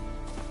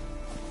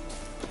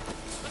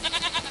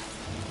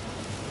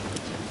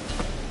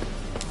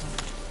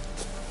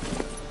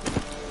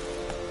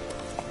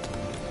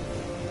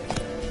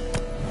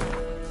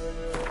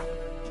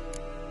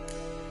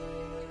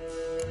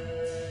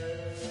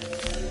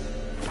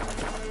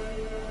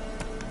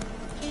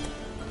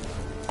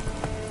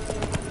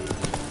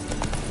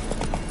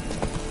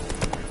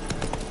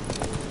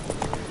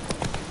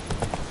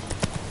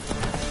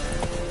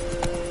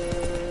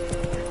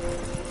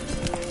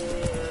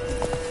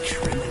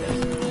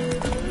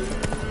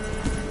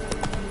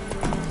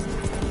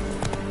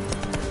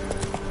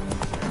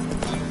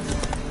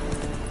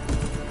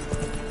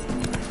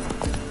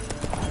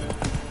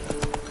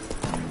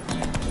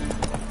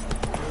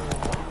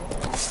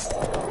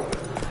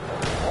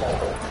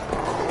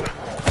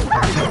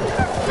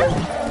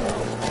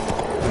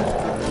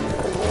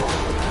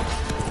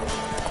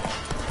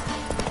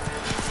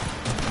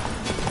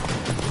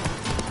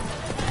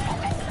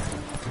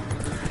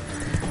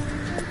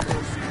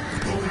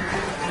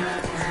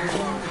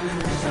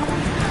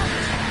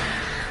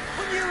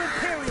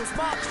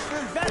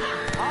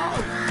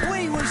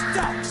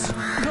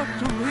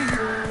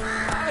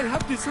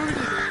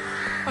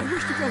 I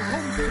wish to go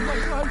home to my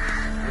wife.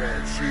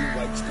 Well, she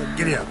waits for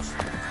Giddy up.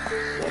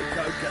 Well,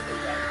 go get the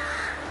road.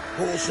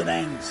 Horse and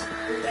ends.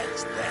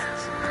 That's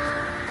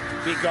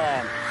that. Be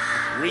gone.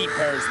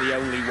 Reaper's the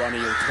only one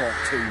he'll talk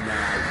to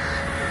now.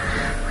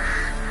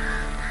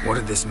 What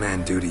did this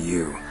man do to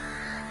you?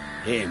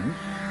 Him?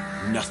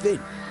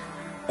 Nothing.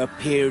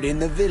 appeared in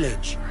the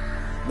village,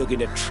 looking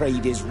to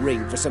trade his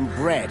ring for some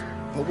bread.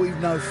 But we've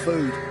no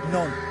food,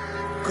 none,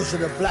 because of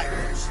the Black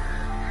Ones.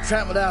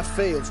 Trampled our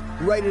fields,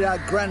 raided our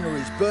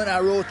granaries, burnt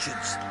our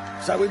orchards.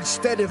 So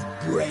instead of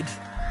bread,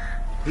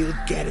 he'll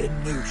get a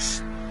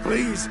noose.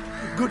 Please,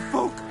 good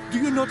folk, do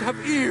you not have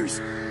ears?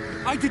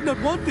 I did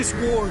not want this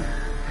war.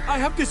 I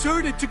have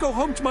deserted to go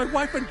home to my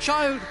wife and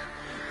child.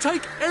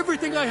 Take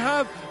everything I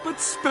have, but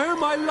spare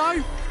my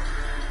life.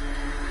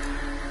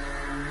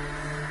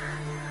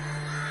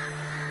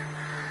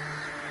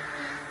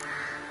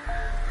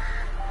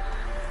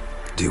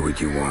 Do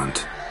what you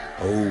want.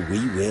 Oh,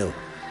 we will.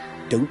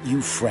 Don't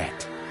you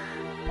fret.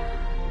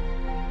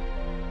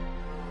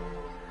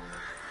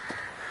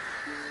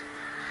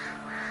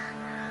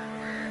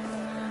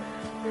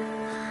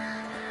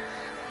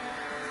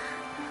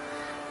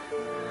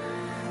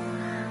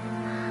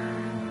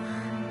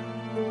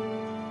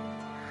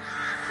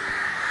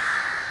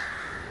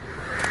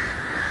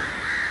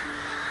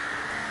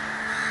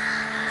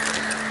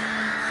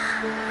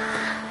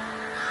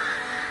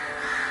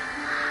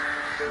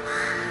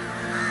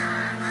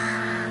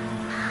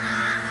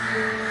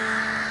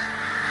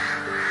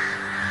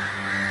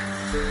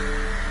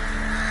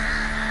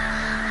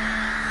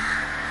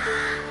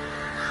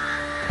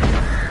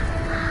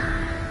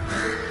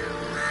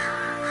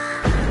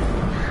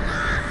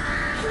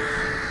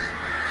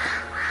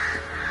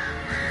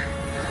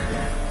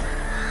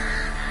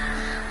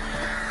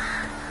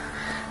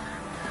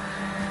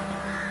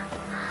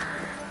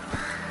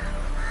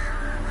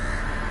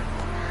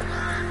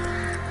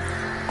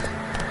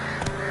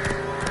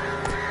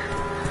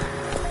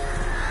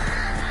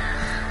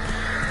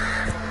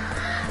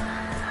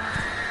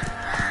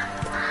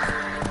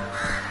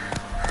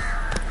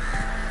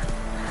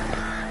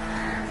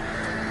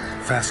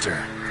 Faster.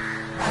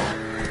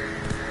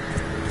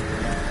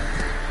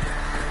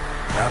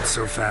 Not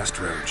so fast,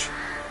 Roach.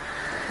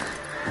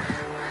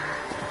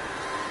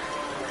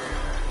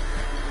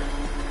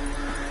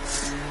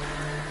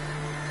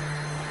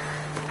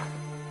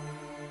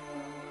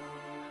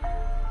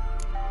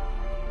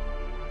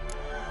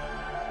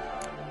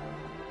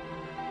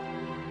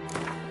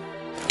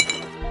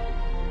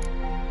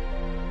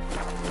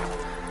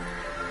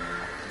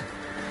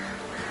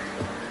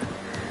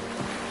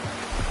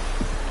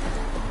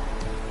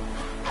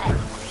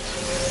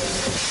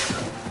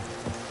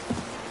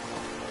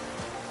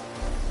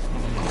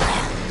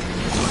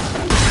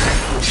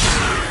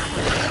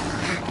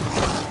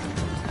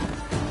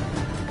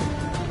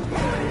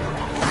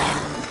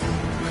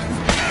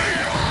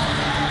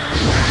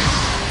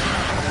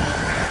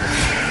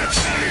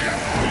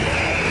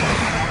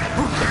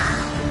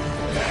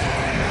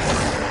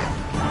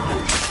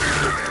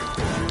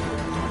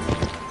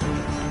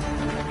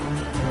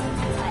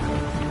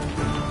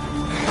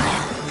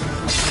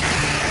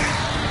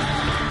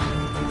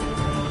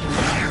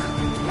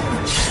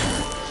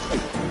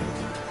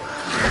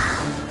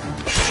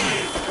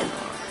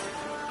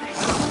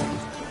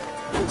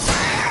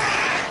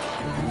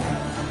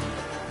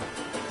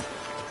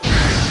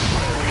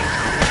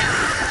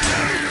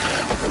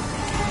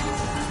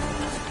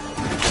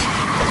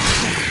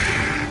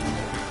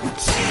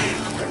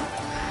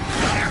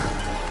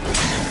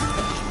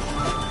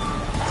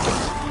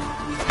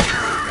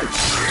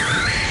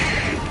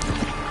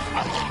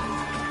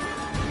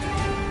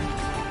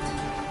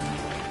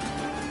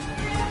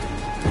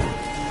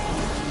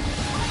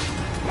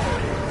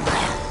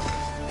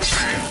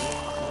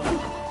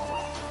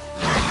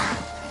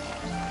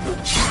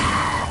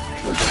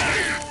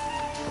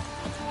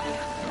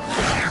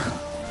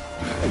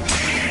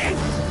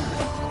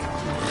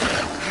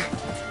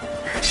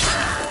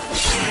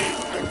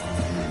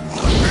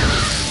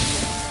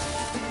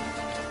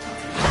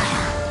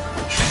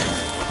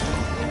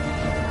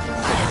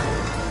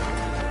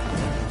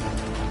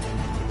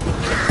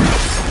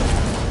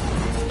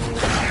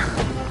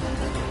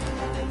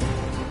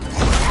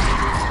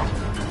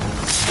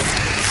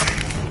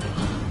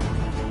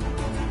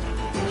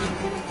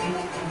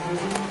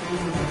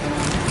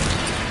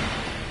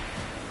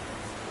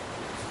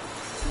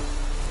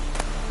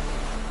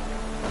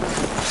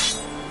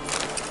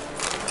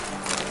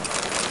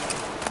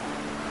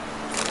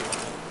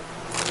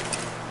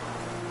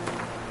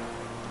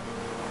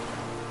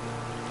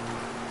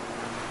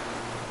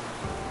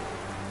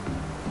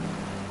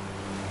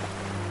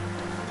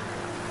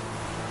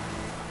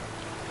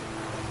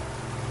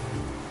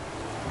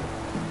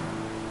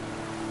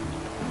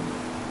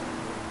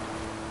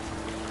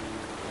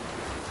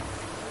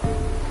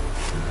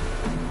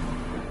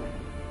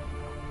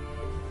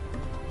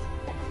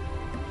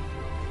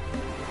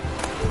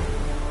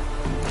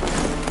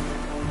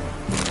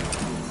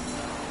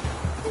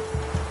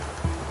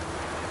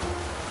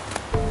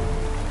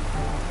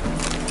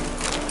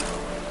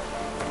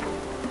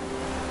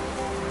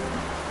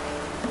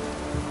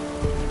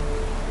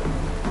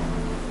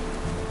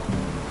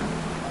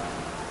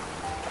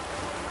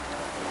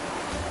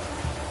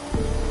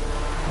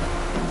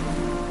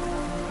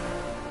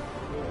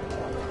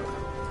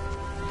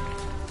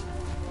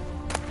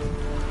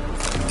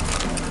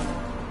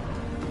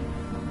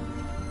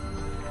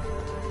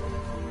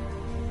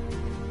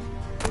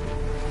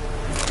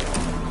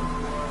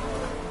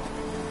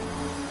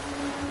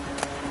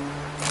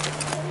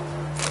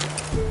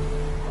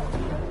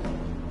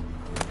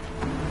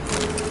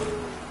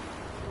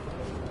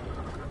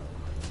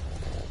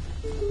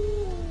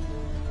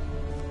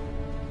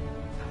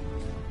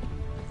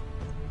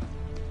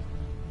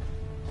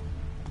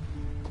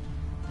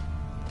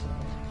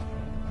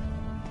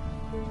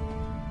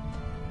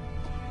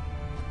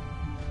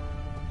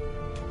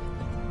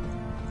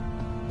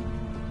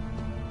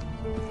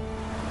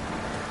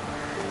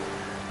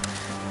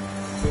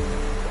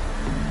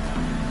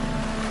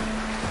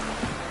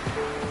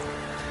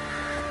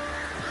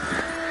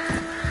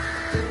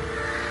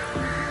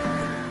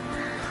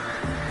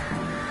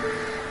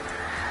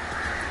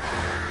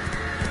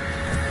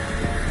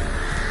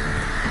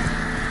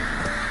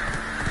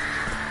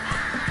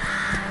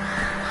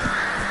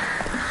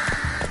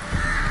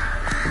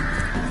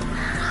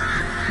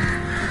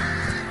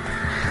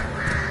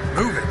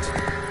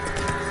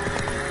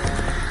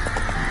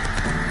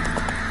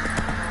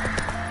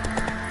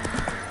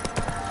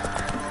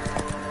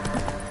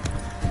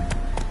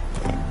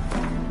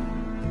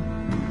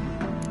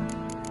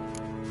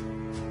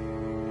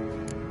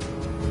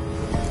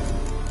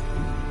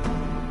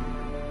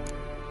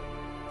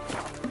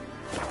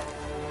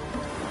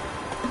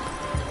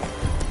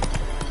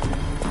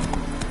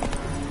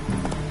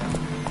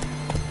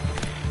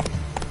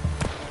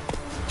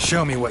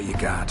 Show me what you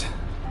got.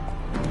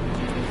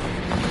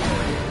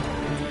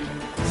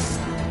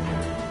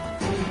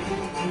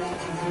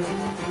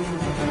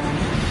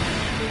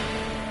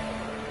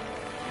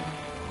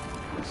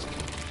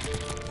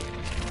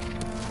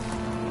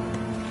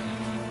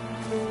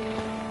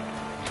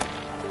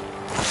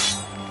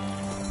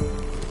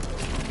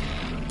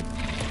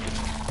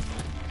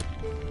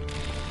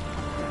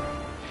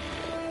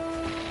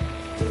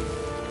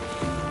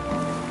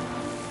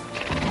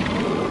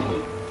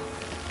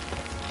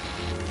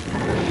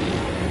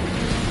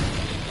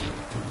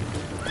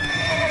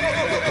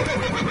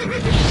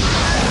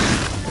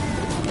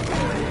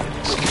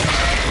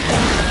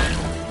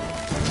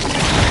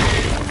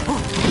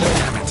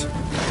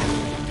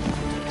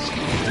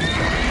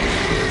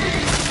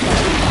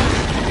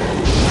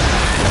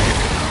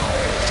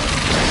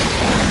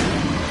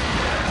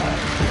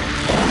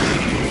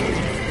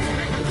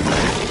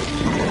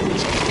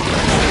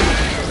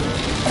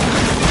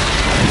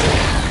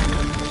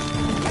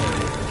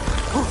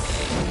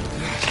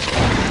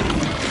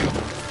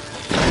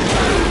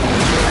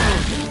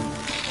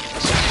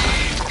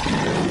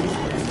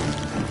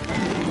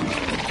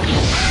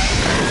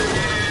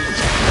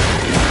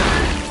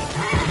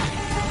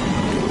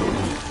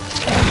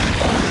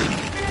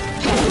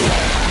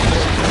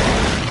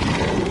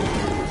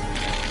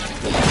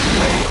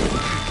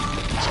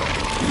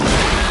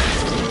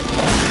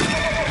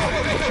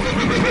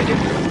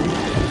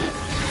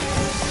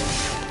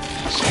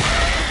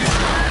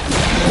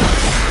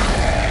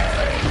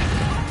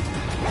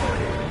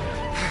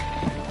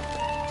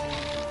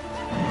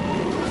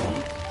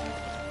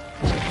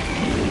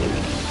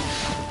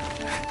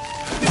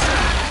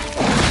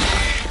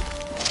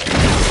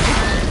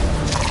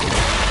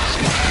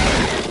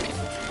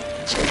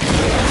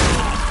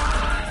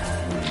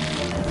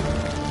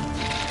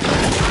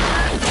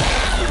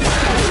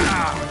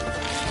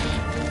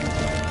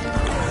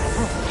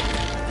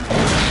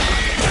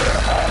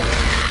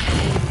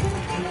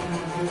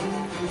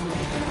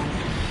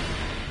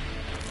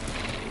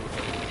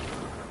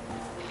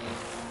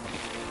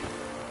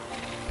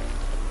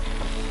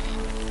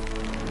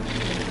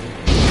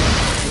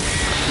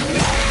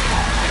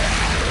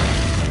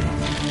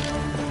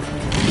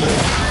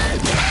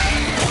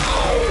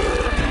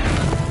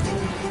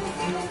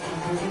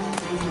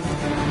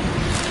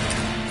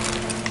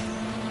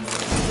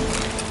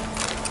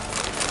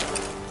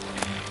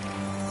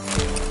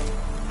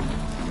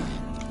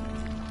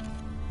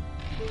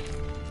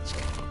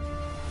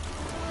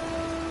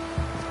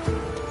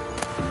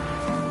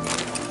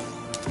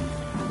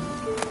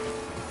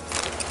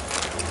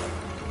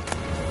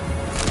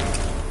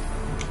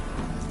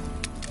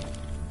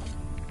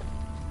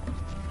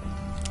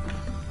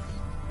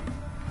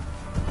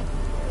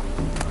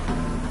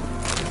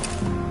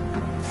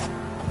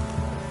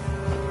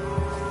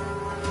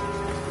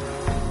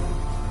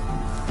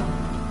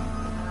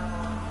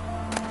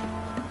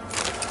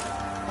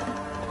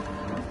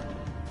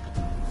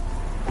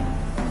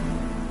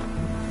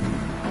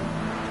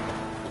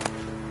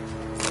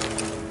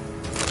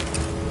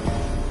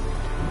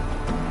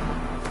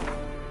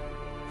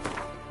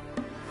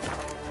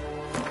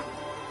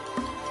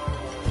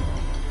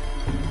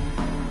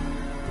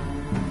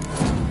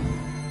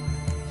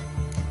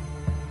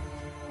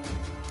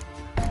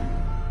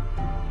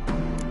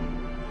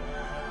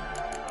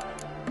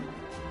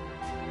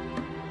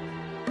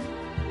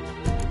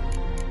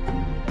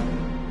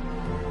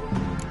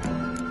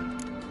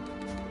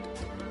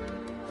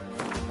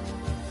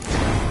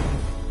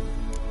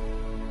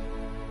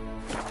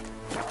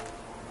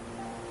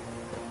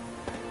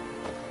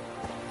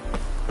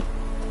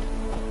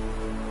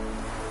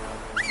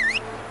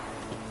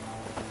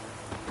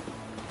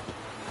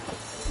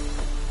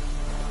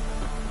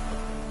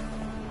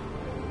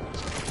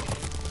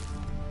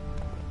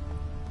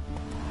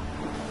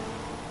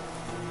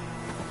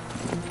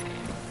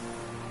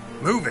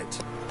 Move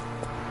it!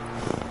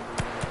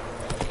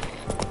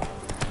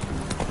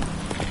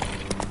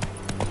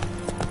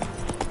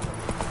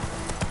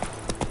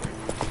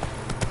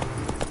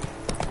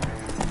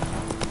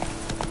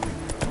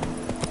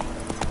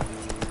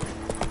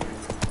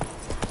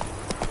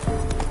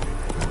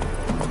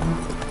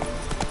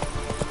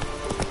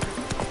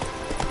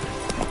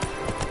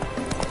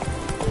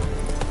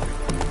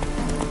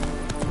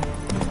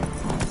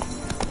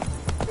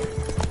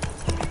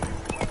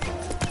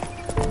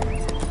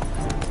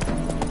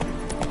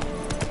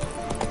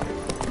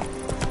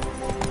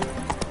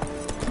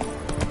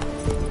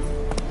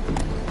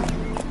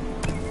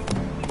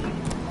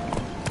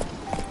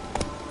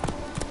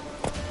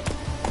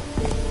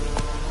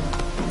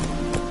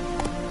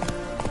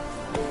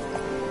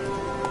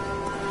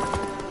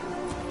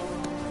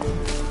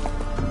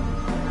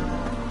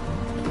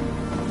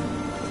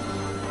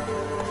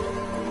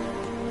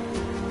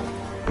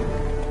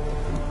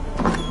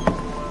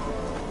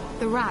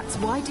 Rats,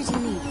 why did he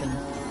need them?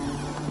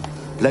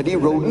 Bloody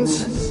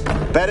rodents.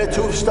 Better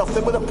to have stuffed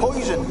them with a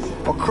poison,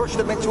 or crushed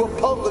them into a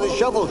pulp with a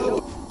shovel.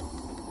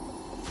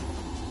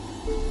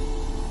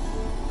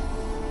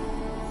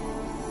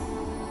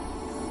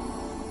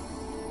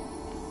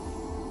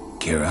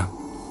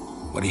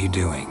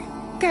 doing?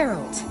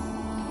 Geralt.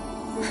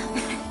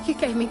 You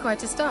gave me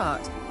quite a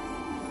start.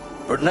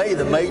 But nay,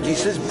 the Magi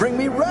says bring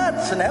me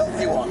rats and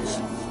healthy ones.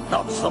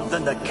 Not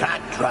something the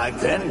cat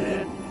dragged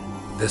in.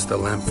 This the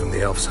lamp from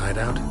the elf's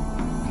hideout?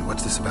 And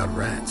what's this about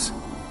rats?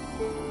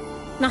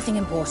 Nothing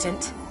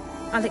important.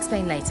 I'll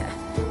explain later.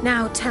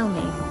 Now tell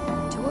me,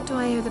 to what do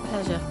I owe the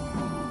pleasure?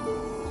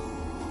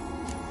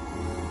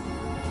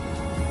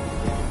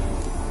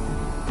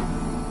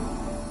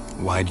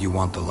 Why do you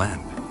want the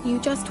lamp? You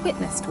just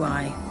witnessed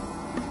why.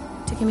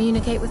 To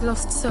communicate with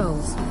lost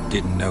souls.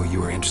 Didn't know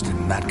you were interested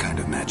in that kind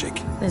of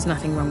magic. There's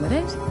nothing wrong with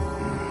it.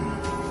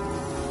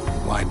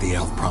 Why'd the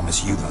elf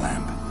promise you the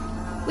lamp?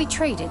 We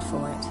traded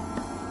for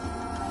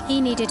it. He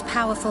needed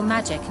powerful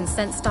magic and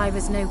sensed I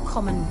was no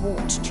common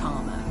wart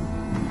charmer.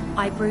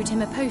 I brewed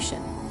him a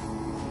potion.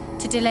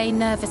 To delay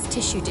nervous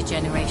tissue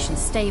degeneration,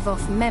 stave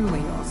off memory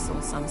loss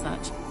or some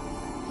such.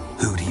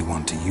 Who'd he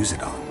want to use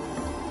it on?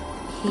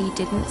 He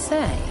didn't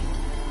say.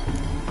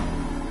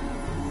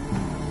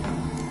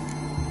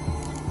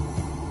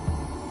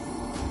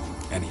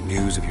 Any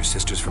news of your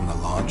sisters from the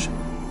lodge?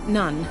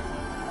 None.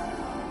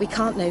 We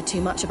can't know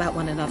too much about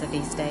one another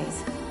these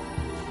days.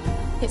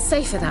 It's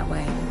safer that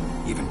way.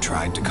 Even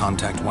tried to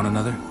contact one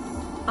another?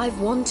 I've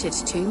wanted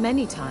to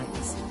many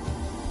times.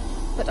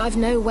 But I've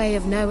no way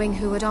of knowing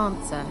who would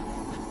answer,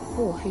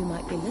 or who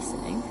might be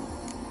listening.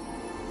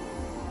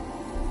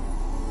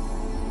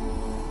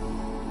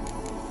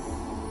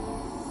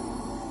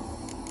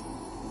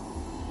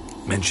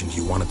 Mentioned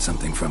you wanted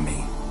something from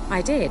me.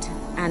 I did,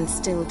 and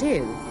still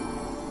do.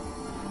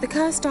 The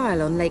Cursed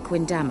Isle on Lake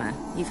Windammer.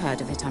 You've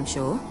heard of it, I'm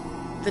sure.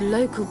 The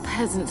local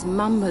peasants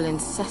mumble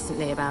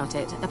incessantly about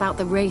it, about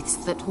the wraiths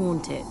that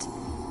haunt it.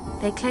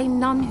 They claim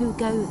none who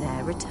go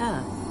there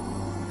return.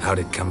 How'd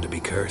it come to be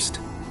cursed?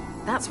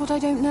 That's what I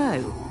don't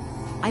know.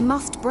 I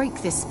must break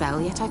this spell,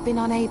 yet I've been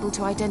unable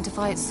to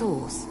identify its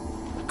source.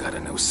 Gotta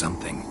know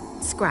something.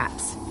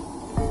 Scraps.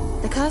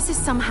 The curse is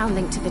somehow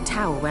linked to the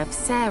tower where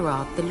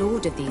Serad, the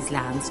lord of these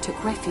lands,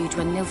 took refuge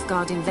when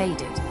Nilfgaard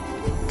invaded.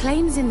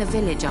 Claims in the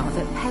village are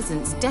that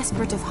peasants,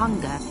 desperate of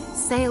hunger,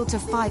 sailed to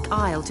Fyke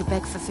Isle to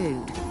beg for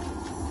food.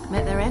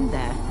 Met their end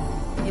there.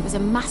 It was a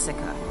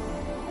massacre.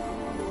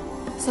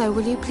 So,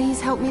 will you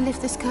please help me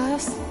lift this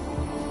curse?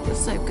 You're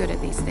so good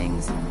at these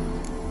things.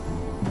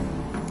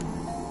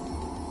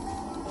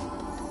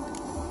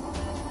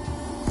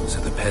 So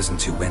the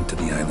peasants who went to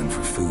the island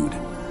for food,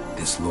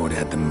 this lord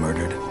had them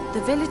murdered?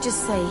 The villagers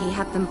say he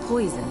had them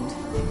poisoned.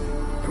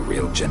 A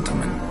real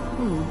gentleman.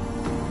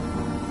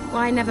 Well,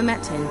 I never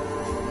met him.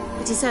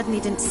 But he certainly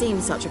didn't seem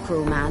such a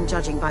cruel man,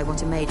 judging by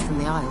what a mage from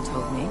the Isle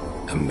told me.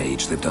 A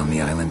mage lived on the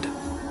island?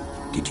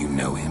 Did you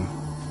know him?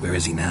 Where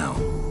is he now?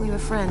 We were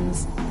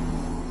friends.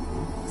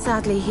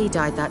 Sadly, he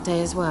died that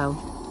day as well.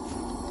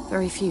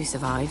 Very few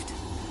survived.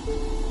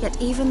 Yet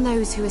even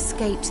those who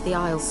escaped the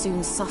Isle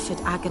soon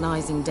suffered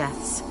agonizing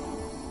deaths.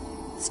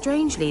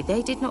 Strangely,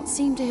 they did not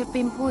seem to have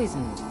been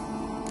poisoned.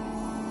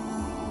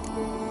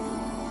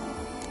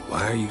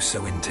 Why are you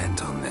so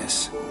intent on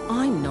this?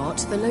 I'm not.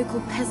 The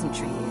local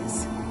peasantry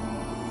is.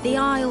 The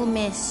Isle,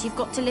 miss. You've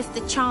got to lift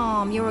the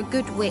charm. You're a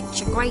good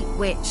witch, a great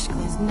witch.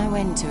 There's no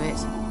end to it.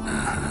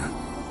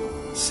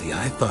 Uh-huh. See,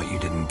 I thought you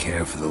didn't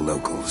care for the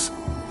locals.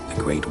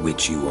 The great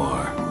witch you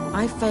are.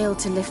 I failed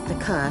to lift the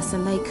curse,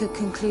 and they could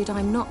conclude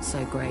I'm not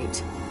so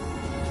great.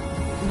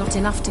 Not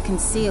enough to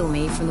conceal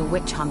me from the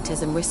witch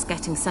hunters and risk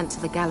getting sent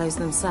to the gallows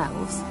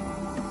themselves.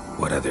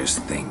 What others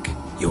think.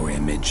 Your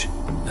image.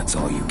 That's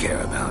all you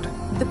care about.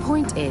 The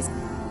point is,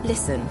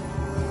 listen.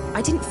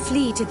 I didn't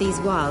flee to these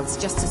wilds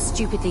just to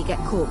stupidly get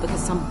caught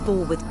because some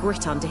boar with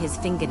grit under his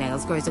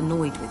fingernails grows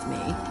annoyed with me.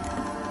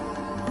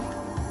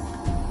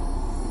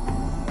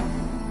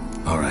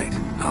 All right,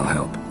 I'll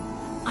help.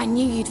 I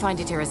knew you'd find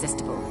it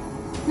irresistible.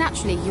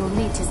 Naturally, you'll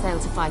need to sail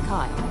to Fyke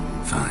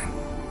Isle. Fine.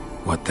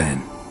 What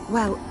then?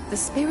 Well, the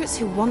spirits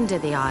who wander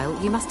the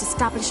Isle, you must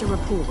establish a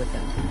rapport with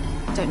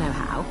them. Don't know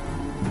how,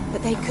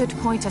 but they could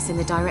point us in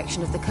the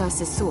direction of the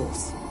curse's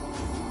source.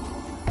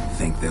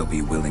 Think they'll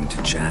be willing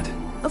to chat?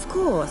 Of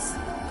course,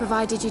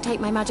 provided you take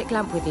my magic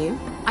lamp with you.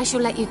 I shall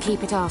let you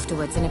keep it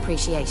afterwards in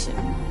appreciation.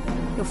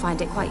 You'll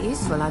find it quite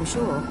useful, I'm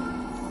sure.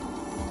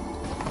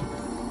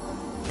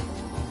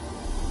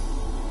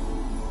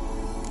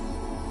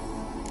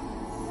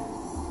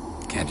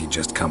 Can't you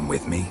just come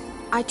with me?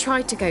 I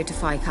tried to go to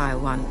Fyke Isle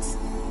once.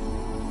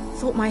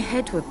 Thought my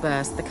head would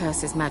burst, the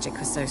curse's magic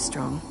was so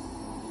strong.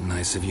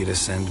 Nice of you to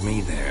send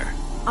me there.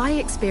 I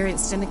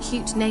experienced an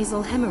acute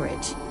nasal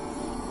hemorrhage.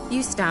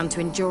 You stand to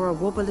endure a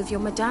wobble of your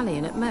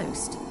medallion at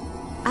most.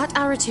 At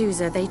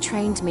Aretusa, they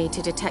trained me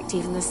to detect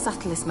even the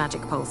subtlest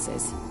magic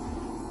pulses.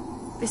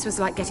 This was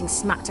like getting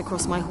smacked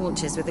across my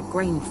haunches with a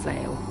grain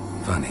flail.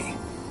 Funny.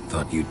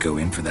 Thought you'd go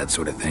in for that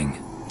sort of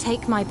thing.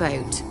 Take my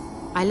boat.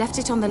 I left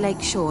it on the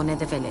lake shore near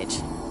the village.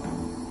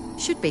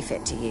 Should be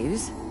fit to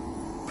use.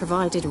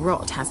 Provided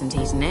rot hasn't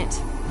eaten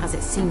it, as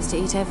it seems to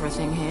eat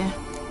everything here.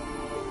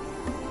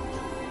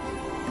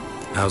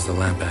 How's the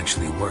lamp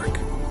actually work?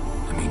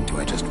 I mean, do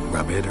I just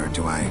rub it, or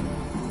do I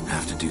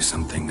have to do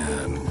something,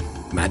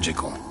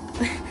 magical?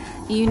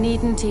 You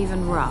needn't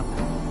even rub.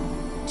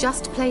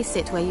 Just place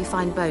it where you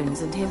find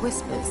bones and hear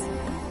whispers.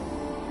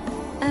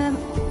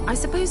 I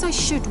suppose I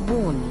should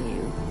warn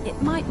you.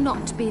 It might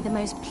not be the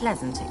most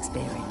pleasant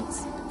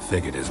experience.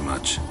 Figured as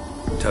much.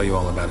 Tell you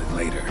all about it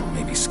later.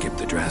 Maybe skip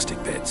the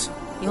drastic bits.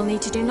 You'll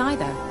need to do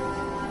neither.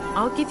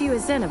 I'll give you a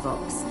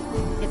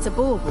Xenovox. It's a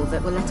bauble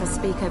that will let us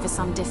speak over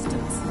some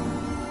distance.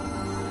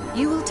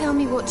 You will tell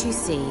me what you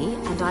see,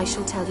 and I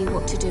shall tell you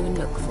what to do and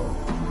look for.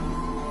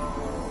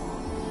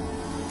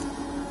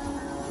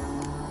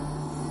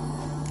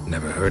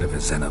 Never heard of a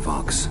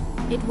Xenovox.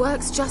 It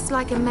works just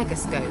like a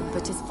megascope,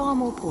 but is far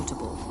more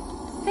portable.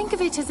 Think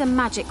of it as a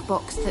magic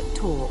box that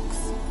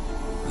talks.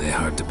 They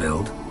hard to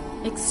build?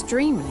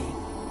 Extremely.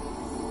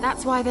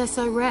 That's why they're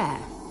so rare.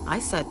 I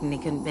certainly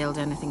couldn't build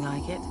anything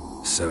like it.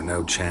 So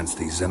no chance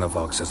these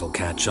Xenovoxes will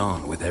catch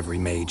on with every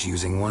mage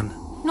using one?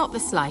 Not the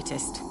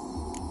slightest.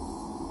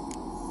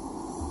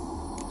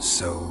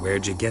 So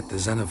where'd you get the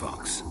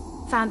Xenovox?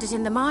 Found it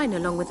in the mine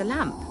along with the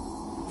lamp.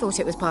 Thought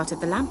it was part of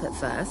the lamp at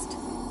first.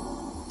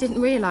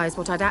 Didn't realize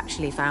what I'd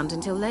actually found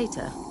until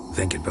later.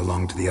 Think it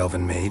belonged to the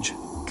elven mage?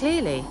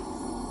 Clearly.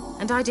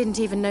 And I didn't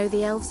even know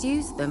the elves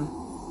used them.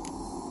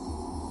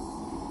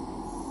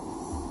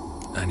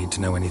 I need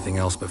to know anything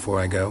else before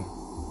I go?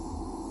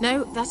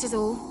 No, that is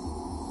all.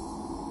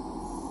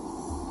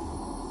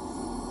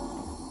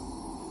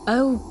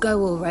 Oh,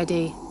 go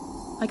already.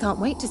 I can't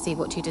wait to see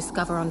what you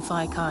discover on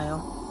Phi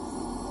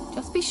Kyle.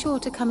 Just be sure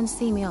to come and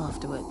see me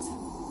afterwards.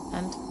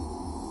 And...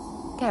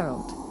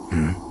 Geralt.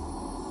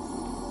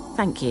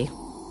 Thank you.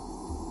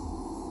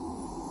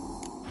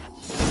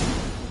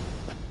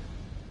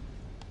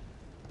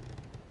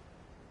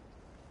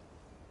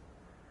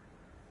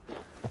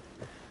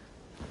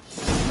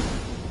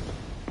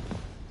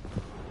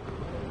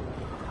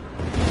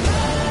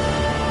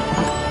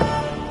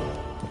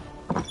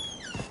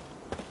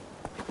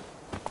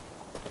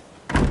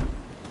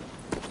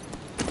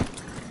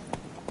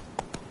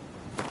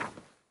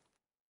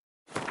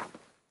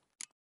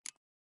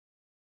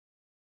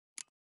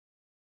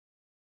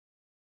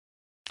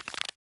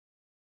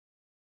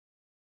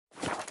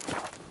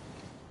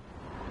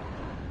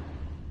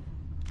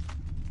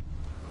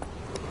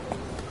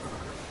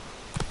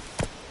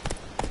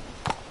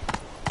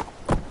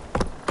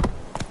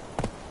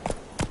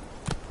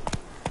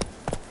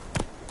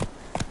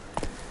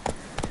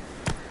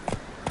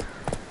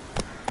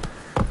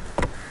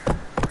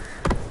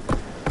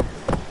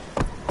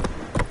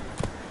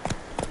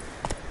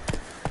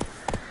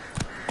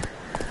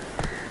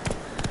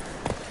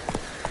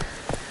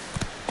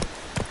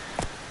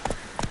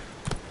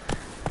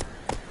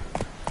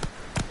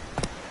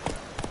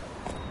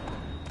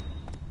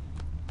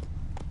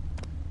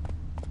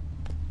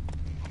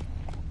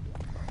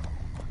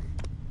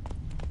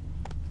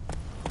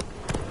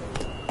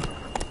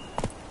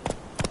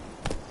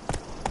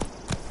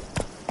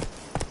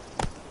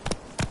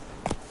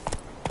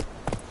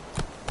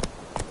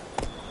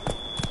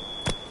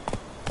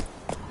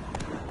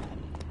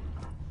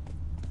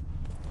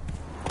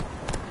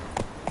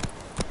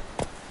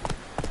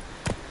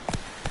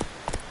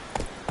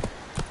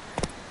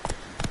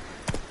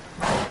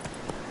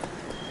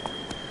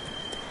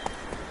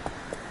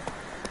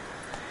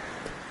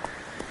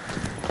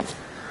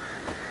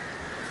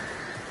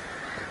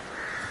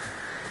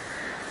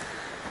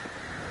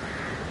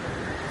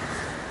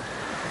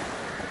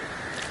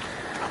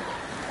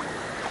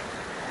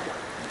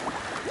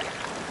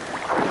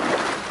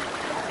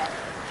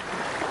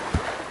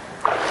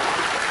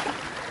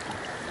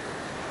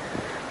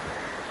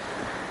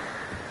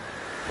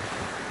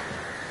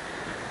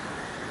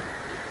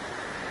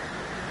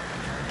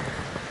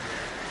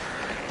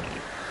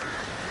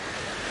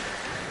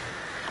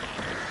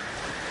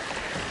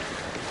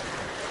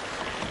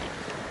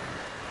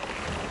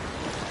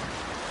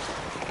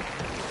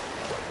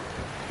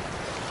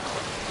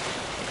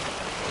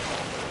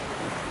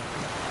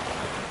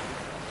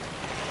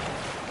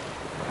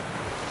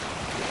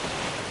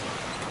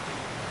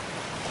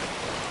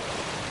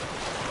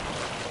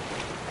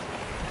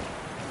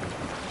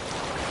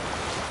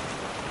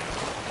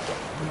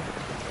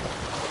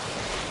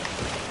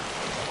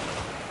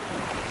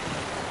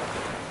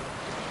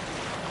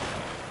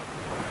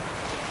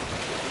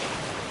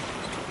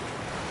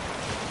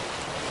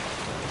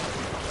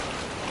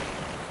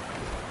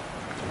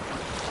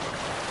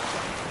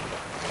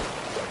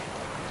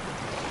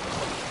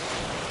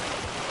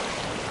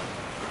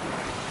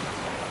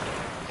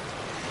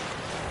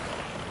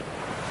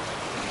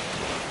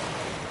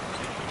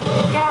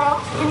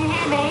 Geralt, can you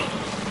hear me?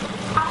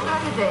 How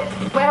good is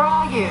it? Where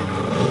are you?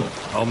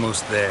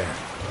 Almost there.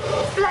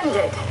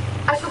 Splendid.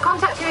 I shall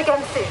contact you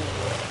again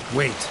soon.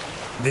 Wait,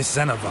 this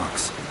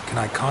Xenovox. Can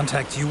I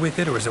contact you with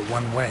it, or is it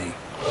one way?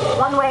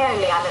 One way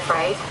only, I'm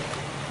afraid.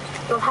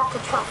 You'll have to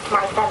trust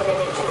my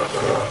feminine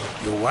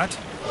intuition. Your what?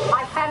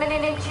 My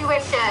feminine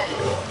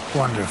intuition.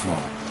 Wonderful.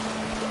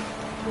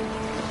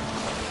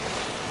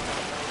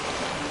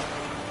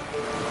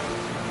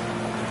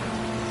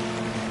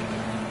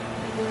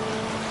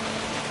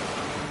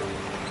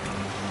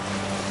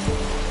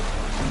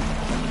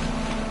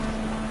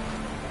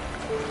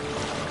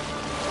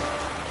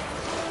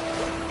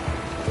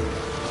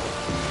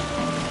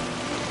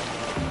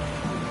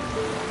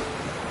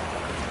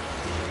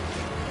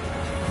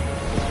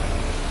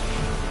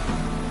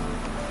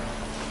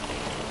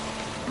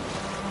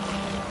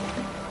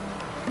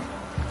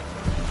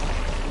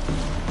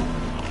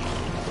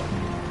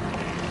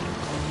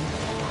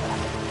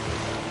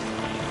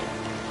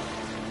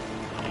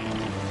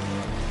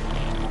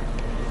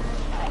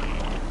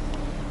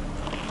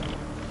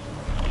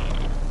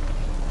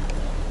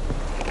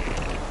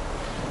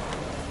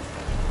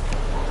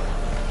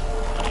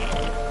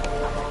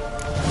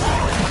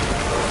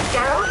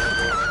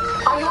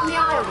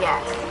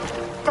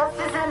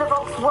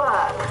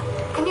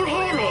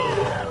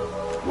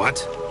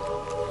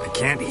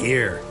 can't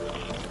hear.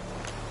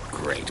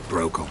 Great,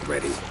 broke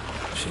already.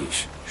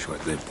 Sheesh,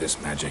 short-lived this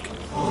magic.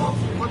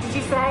 What did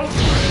you say?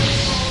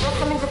 There's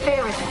some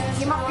interference.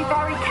 You must be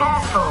very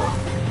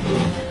careful.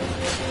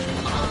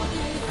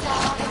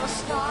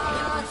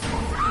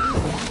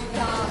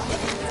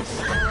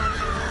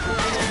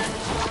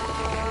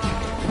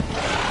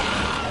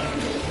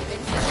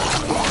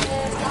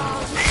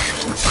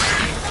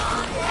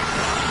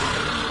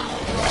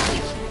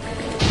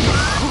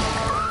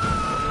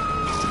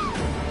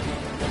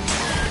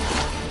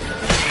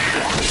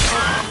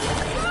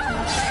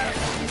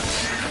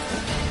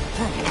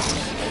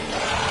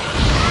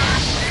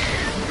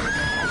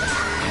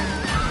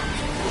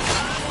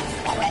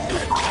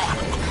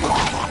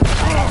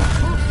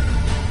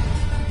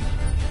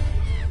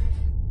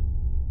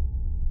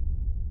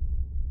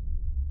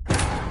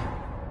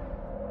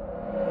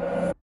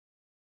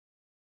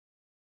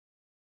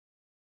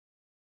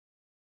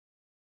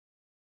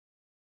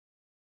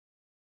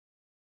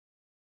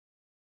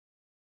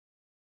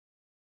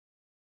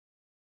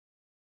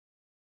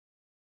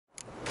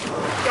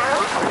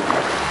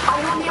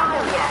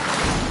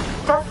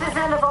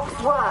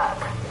 Work.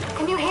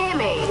 Can you hear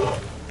me?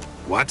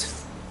 What?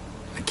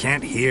 I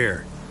can't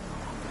hear.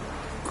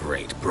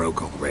 Great,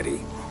 broke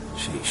already.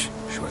 Sheesh,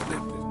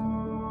 short-lived.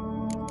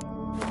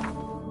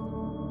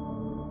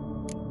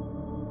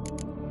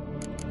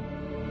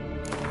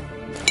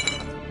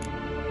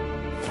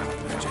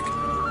 Magic.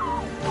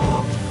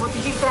 What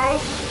did you say?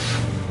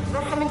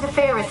 There's some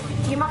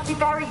interference. You must be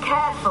very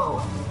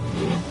careful.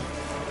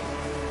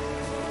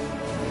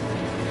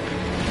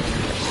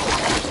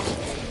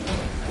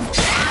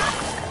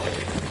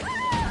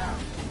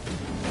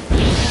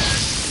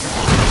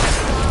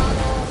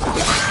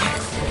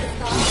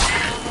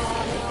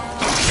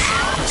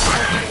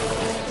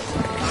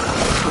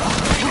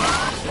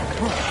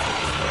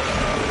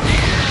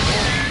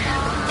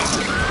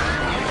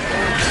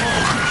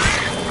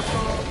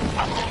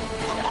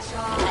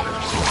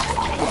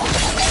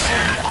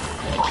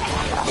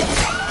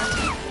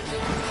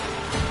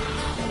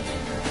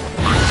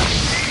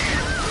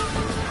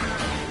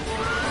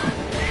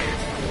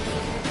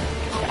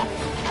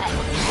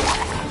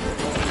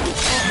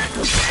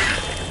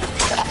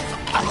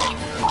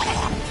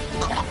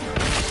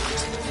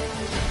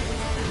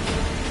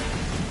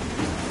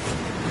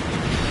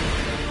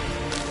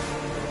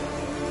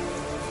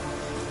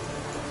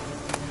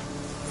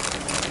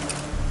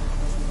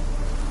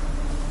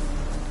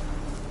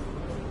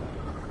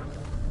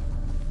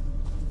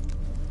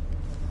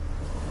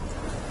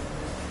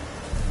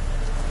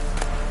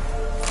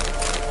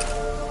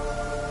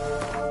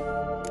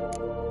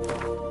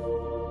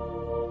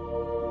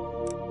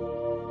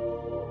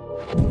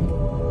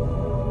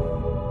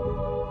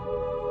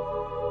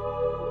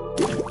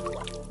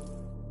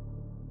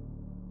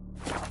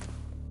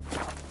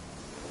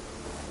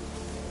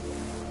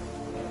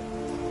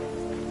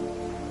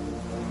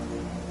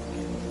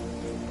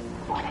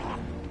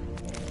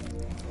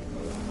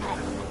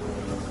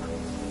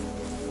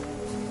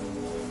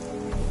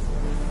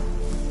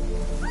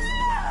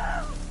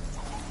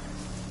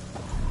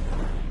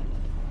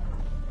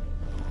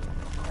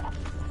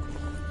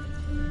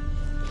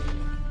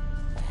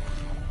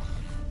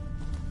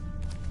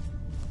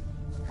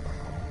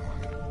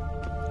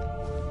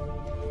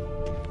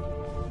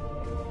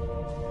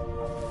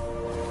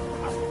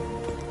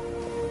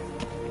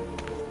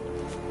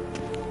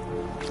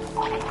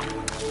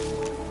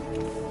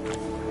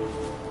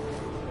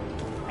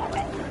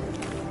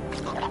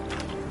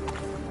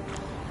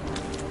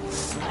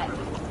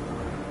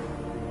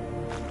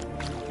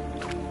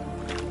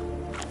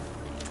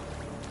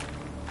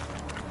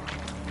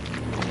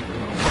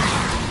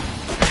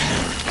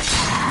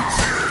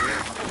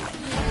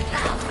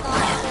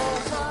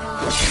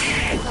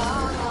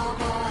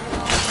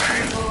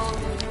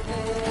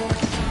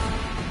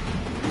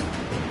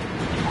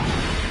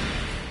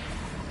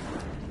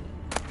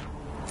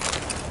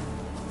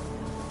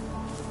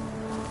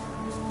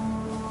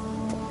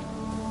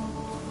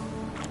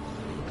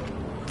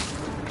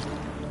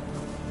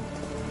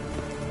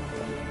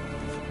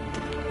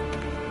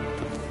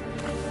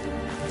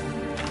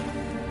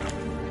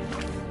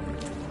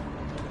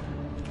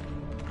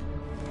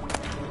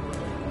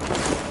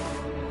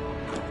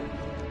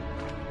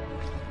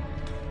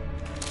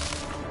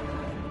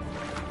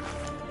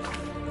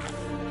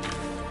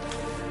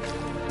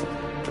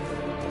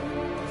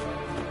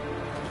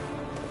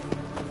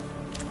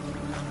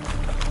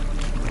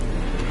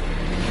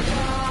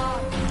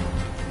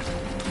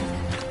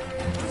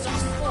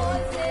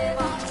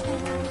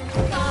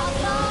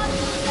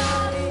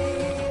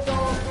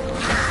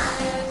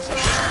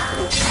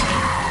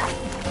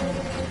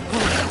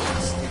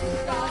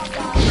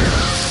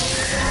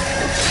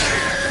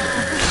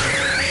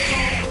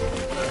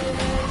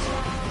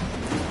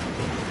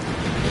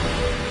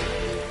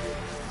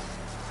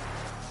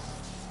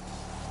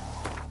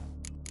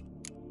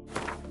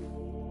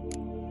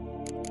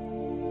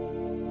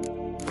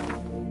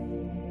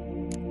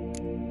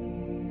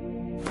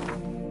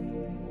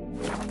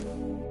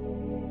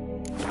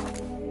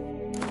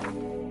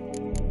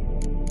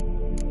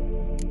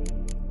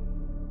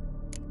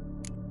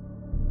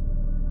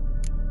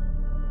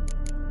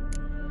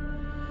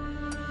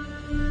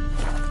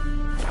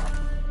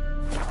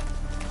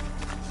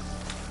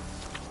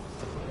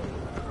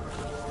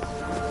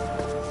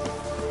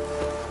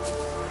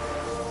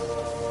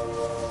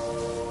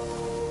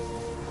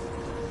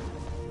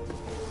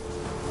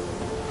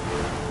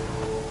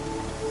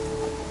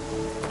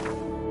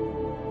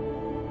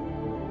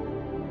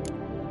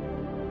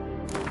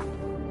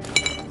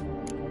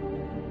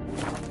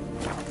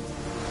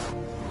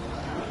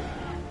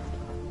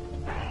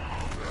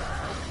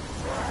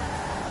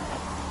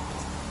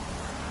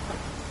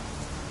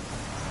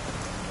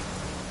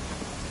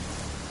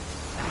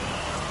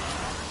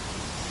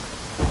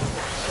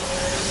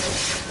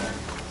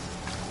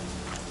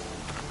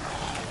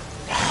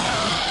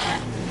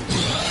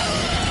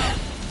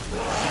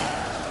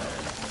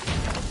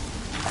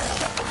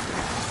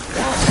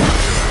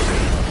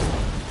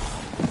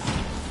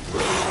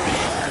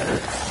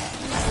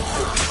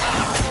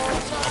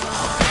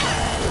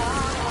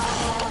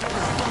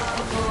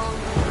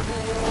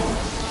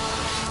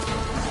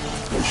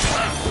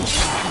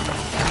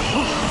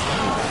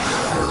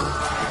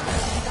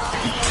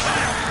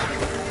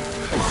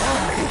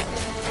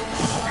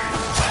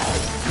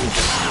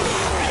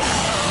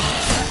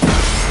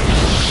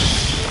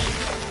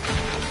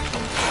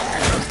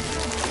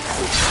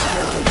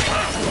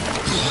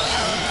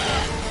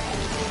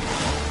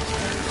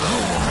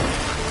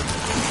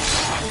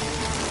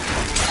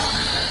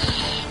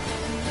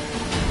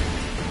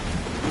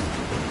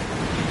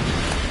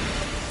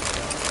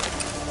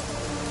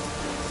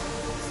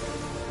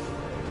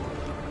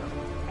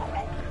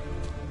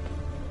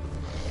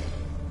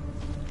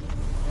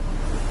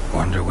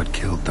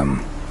 killed them.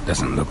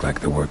 Doesn't look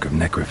like the work of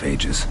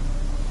necrophages.